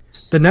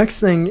 The next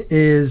thing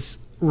is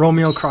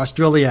Romeo Cross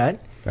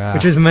Juliet,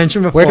 which was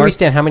mentioned before. Where do we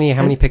stand? How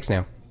many picks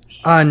now?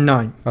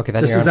 9. Okay,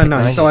 this is at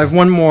 9. So I have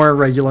 1 more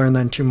regular and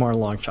then 2 more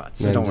long shots.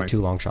 So don't worry. 2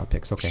 long shot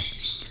picks. Okay.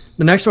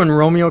 The next one,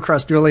 Romeo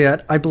Cross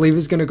Juliet, I believe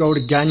is going to go to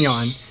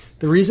Ganyon.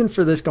 The reason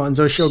for this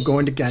Gonzo show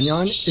going to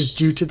Ganyon is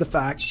due to the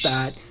fact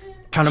that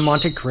kind of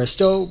Monte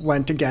Cristo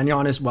went to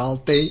Ganyon as well.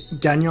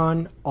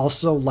 Ganyon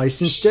also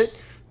licensed it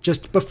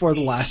just before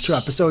the last 2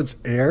 episodes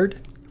aired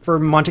for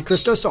Monte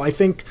Cristo. So I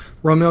think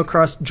Romeo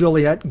Cross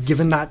Juliet,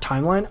 given that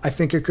timeline, I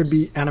think it could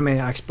be Anime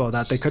Expo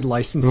that they could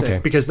license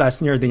it because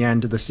that's near the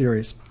end of the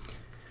series.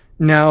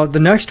 Now, the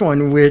next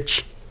one,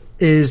 which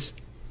is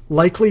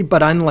likely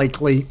but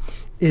unlikely,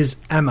 is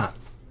Emma.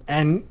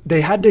 And they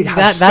had to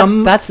have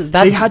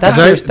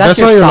that's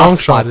your long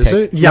shot, is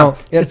it? Yeah, no,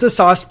 it's a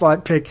soft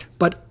spot pick,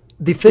 but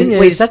the thing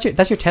is that's your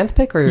 10th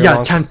pick or your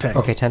 10th pick.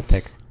 Okay, 10th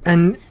pick.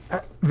 And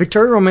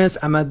Victoria Romance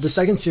Emma, the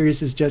second series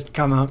has just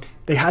come out.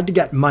 They had to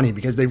get money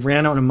because they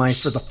ran out of money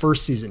for the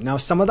first season. Now,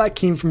 some of that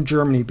came from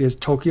Germany because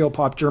Tokyo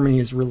Pop Germany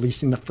is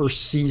releasing the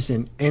first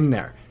season in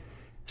there.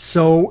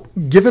 So,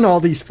 given all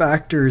these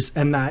factors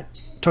and that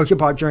Tokyo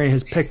Pop Germany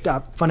has picked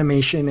up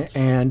Funimation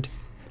and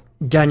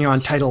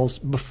Ganyon titles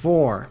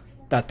before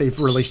that they've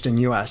released in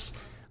US,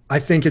 I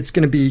think it's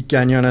going to be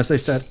Ganyon, as I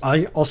said.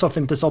 I also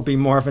think this will be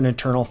more of an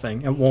internal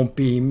thing. It won't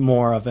be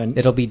more of an...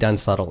 It'll be done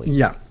subtly.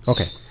 Yeah.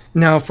 Okay.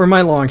 Now, for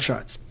my long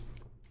shots.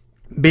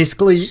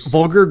 Basically,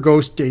 Vulgar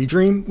Ghost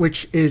Daydream,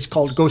 which is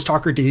called Ghost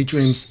Talker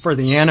Daydreams for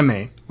the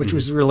anime, which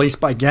was released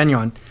by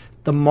Ganyon.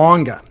 The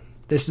manga.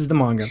 This is the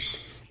manga.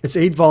 It's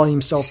 8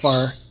 volumes so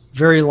far.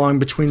 Very long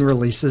between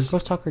releases.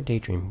 Ghost Talker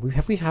Daydream.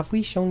 Have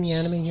we shown the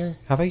anime here?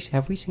 Have we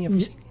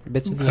seen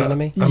bits of the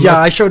anime? Yeah,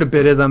 I showed a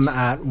bit of them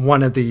at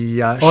one of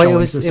the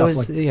showings and stuff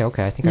like that. Yeah,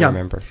 okay, I think I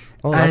remember.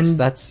 Oh,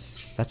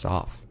 that's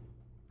off.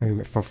 I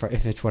remember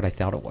if it's what I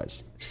thought it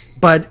was.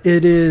 But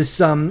it is,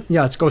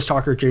 it's Ghost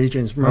Talker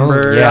Daydreams.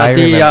 Remember? I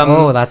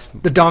remember. That's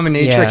the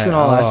Dominatrix and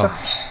all that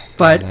stuff.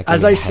 But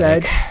as I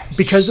said,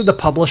 because of the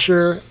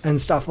publisher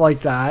and stuff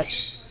like that,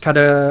 kind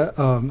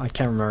of, I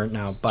can't remember it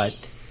now, but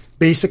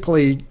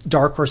basically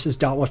Dark Horse has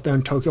dealt with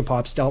them, Tokyo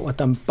Pop's dealt with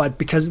them, but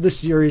because of the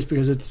series,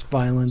 because it's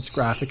violence,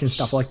 graphic and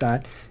stuff like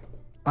that,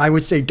 I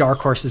would say Dark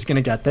Horse is going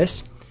to get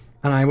this,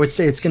 and I would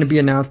say it's going to be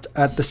announced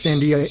at the San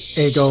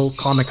Diego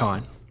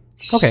Comic-Con.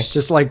 Okay.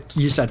 Just like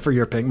you said for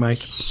your pick, Mike.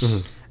 Mm-hmm.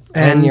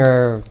 And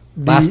your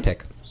last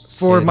pick.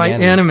 For my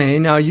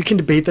anime, now you can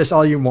debate this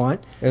all you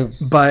want,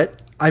 but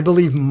I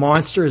believe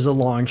Monster is a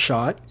long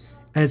shot.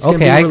 And it's going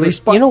to be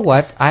released by... You know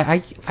what?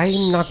 I'm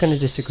not going to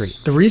disagree.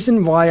 The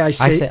reason why I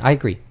say... I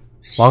agree.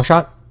 Long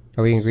shot?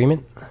 Are we in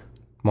agreement?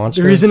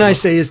 Monster? The reason I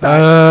say is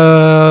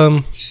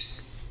that...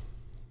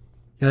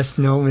 yes,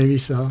 no, maybe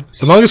so.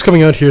 The manga's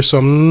coming out here, so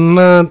I'm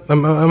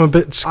a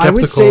bit skeptical. I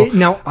would say...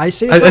 I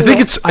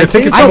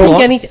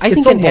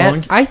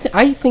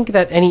think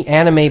that any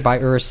anime by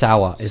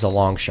Urasawa is a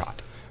long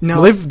shot. No,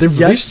 well, they've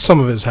released some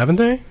of his, haven't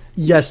they?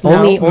 Yes,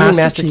 only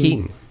Master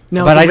Keaton.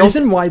 Now, but the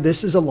reason why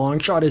this is a long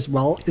shot as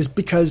well is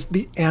because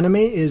the anime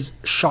is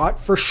shot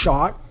for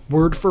shot,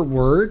 word for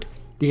word.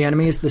 The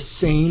anime is the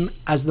same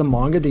as the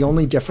manga. The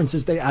only difference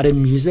is they added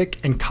music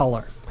and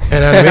color.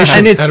 And animation.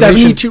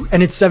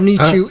 And it's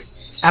 72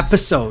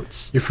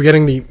 episodes. You're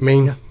forgetting the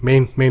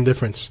main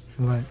difference.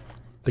 What?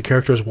 The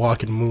characters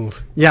walk and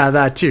move. Yeah,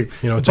 that too.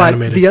 It's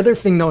animated. The other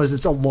thing though is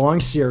it's a long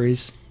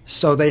series.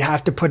 So they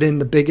have to put in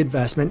the big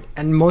investment,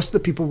 and most of the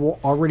people will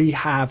already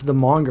have the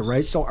manga,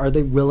 right? So are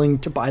they willing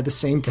to buy the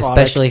same product?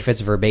 Especially if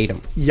it's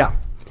verbatim. Yeah,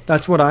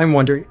 that's what I'm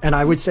wondering. And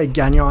I would say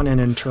Gagnon and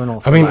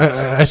Internal. I mean,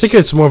 I think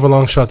it's more of a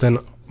long shot than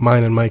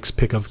mine and Mike's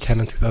pick of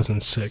Canon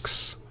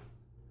 2006.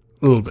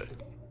 A little bit.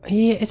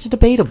 Yeah, it's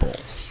debatable.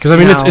 Because I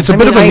mean, it's a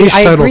bit of a niche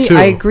title too.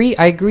 I agree.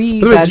 By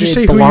the way, did you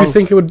say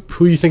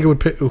who you think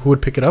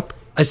would pick it up?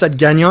 I said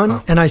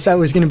Gagnon, and I said it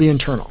was going to be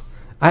Internal.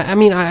 I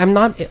mean, I'm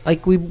not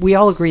like we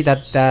all agree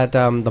that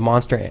the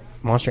monster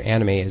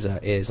anime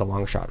is a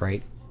long shot,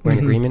 right? We're in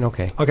agreement.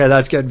 Okay,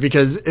 that's good,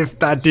 because if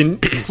that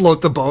didn't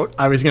float the boat,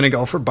 I was going to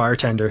go for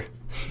Bartender.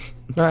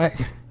 All right.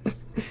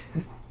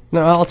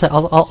 No,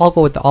 I'll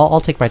go with I'll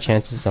take my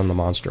chances on the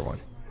monster one.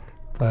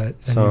 But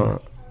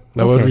so.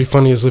 Now, what would be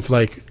funny is if,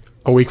 like,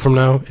 a week from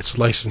now, it's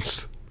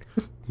licensed.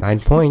 9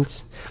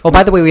 points. Oh,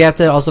 by the way, we have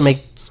to also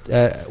make...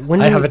 I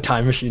have a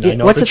time machine. I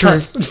know what's the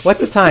time?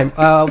 What's the time?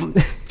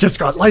 Just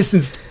got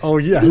licensed. Oh,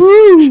 yes.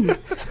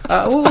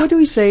 What do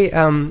we say?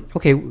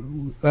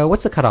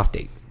 What's the cutoff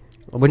date?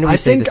 When do we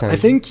say this? I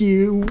think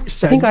you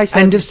said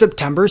end of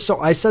September, so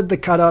I said the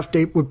cutoff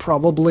date would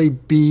probably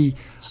be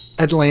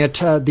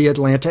the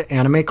Atlanta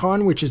Anime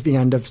Con, which is the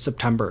end of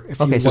September.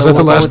 Was that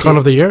the last con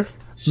of the year?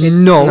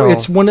 No,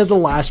 it's one of the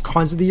last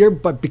cons of the year,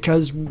 but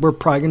because we're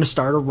probably going to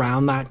start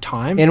around that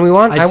time. And I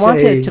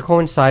want it to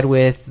coincide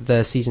with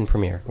the season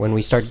premiere, when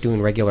we start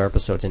doing regular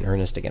episodes in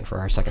earnest again for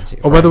our second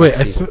season. Oh, by the way,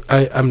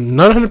 I'm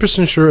not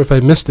 100% sure if I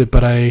missed it,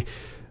 but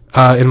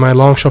in my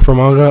long shot for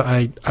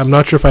manga, I'm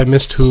not sure if I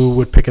missed who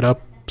would pick it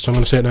up, so I'm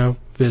going to say it now.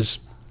 Viz.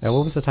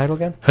 What was the title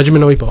again? Hajime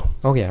no Ippo.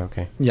 Oh, yeah,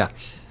 okay. Yeah.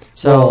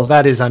 So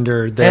that is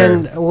under there.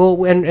 And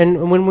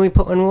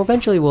we'll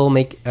eventually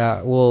make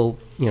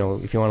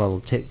if you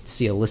want to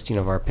see a listing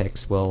of our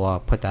picks,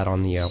 we'll put that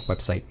on the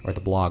website or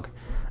the blog.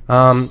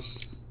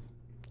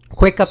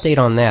 Quick update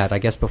on that, I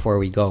guess, before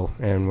we go,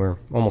 and we're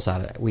almost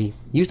out of it. We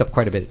used up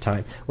quite a bit of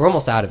time. We're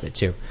almost out of it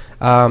too.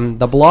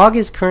 The blog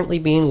is currently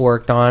being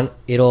worked on.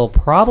 It'll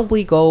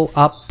probably go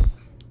up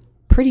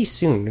pretty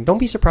soon. Don't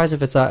be surprised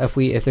if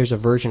if there's a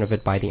version of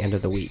it by the end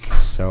of the week.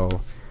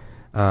 So.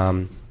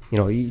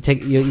 You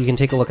can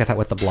take a look at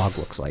what the blog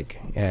looks like,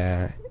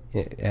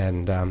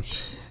 and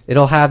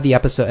it'll have the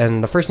episode.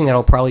 And the first thing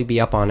that'll probably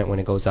be up on it when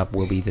it goes up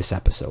will be this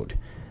episode.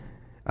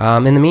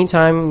 In the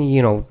meantime,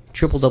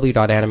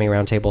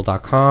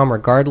 www.animeroundtable.com.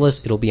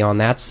 Regardless, it'll be on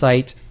that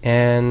site,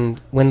 and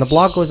when the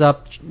blog goes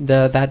up,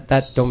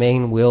 that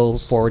domain will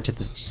forward to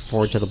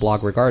the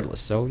blog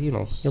regardless. So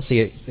you'll see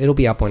it. It'll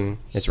be up when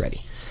it's ready.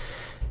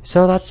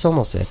 So that's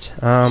almost it.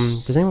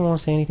 Does anyone want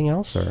to say anything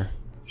else, or?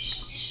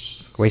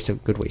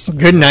 Good waste.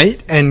 Good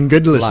night and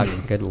good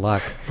listening. Good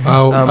luck.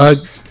 I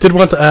did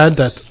want to add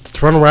that the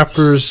Toronto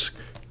Raptors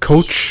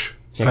coach,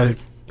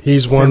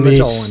 he's won the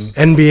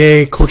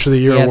NBA Coach of the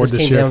Year award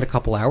this year. Came down a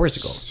couple hours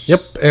ago.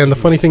 Yep, and the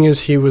funny thing is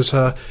he was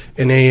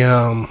in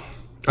a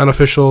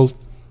unofficial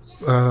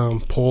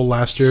poll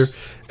last year.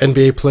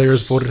 NBA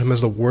players voted him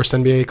as the worst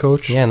NBA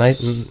coach. Yeah,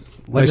 nice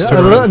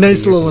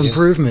little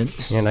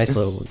improvement. Yeah,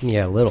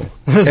 little.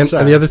 And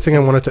the other thing I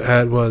wanted to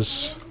add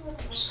was,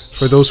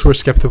 for those who are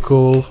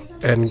skeptical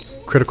and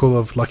critical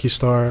of Lucky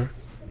Star,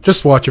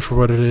 just watch it for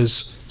what it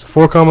is. It's a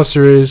 4-comma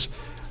series.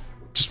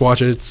 Just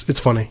watch it. It's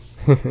funny.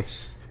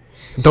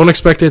 Don't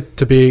expect it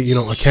to be,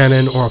 a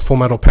canon or a Full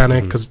Metal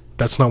Panic, because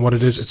that's not what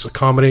it is. It's a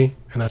comedy,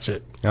 and that's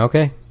it.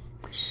 Okay.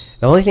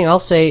 The only thing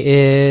I'll say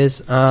is,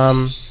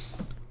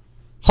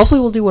 hopefully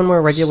we'll do one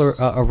more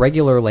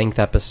regular length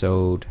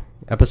episode,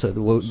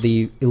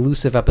 the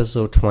elusive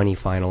episode 20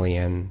 finally,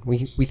 and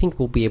we think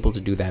we'll be able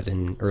to do that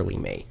in early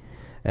May.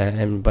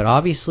 But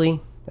obviously,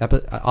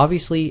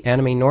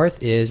 Anime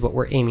North is what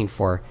we're aiming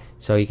for,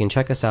 so you can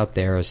check us out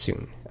there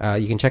soon.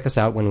 You can check us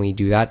out when we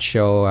do that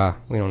show.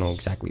 We don't know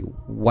exactly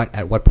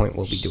at what point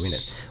we'll be doing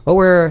it, but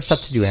we're set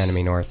to do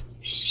Anime North,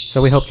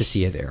 so we hope to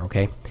see you there.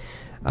 Okay.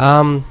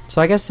 So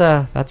I guess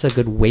that's a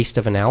good waste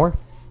of an hour.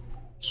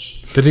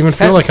 Didn't even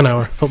feel like an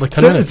hour. It felt like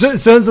 10 minutes. It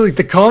sounds like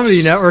the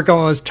Comedy Network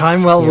almost.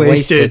 Time well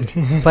wasted.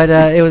 But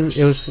it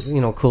was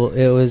cool.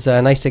 It was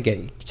nice to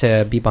get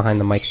to be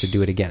behind the mics to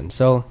do it again.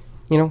 So.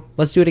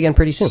 Let's do it again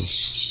pretty soon.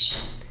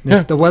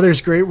 If the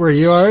weather's great where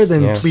you are,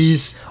 then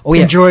please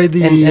enjoy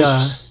the.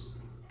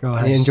 Go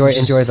ahead. Enjoy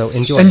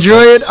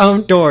it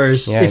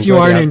outdoors if you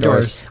aren't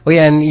indoors. Oh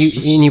yeah, and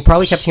you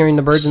probably kept hearing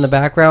the birds in the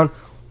background.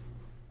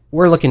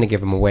 We're looking to give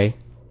them away.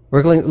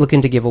 We're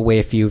looking to give away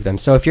a few of them.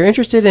 So if you're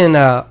interested in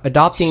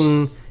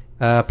adopting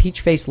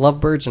peach-faced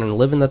lovebirds and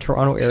live in the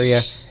Toronto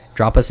area,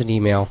 drop us an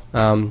email.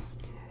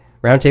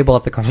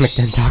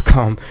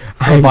 Roundtable@thecomicden.com.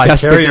 I'm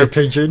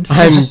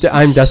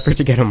desperate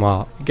to get them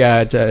off.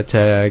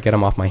 To get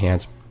them off my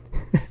hands.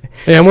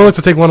 Hey, I'm willing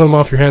to take one of them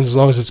off your hands as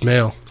long as it's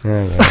male.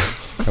 Yeah.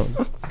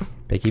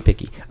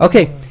 Picky.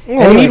 Okay.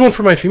 I need one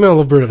for my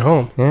female lovebird at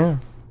home. Yeah.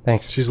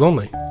 Thanks. She's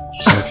lonely.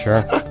 I'm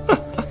sure.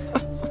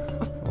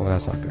 Well,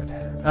 that's not good.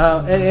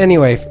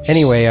 Anyway,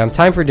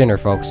 time for dinner,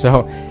 folks.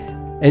 So,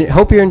 and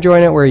hope you're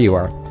enjoying it where you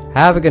are.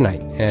 Have a good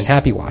night and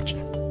happy watching.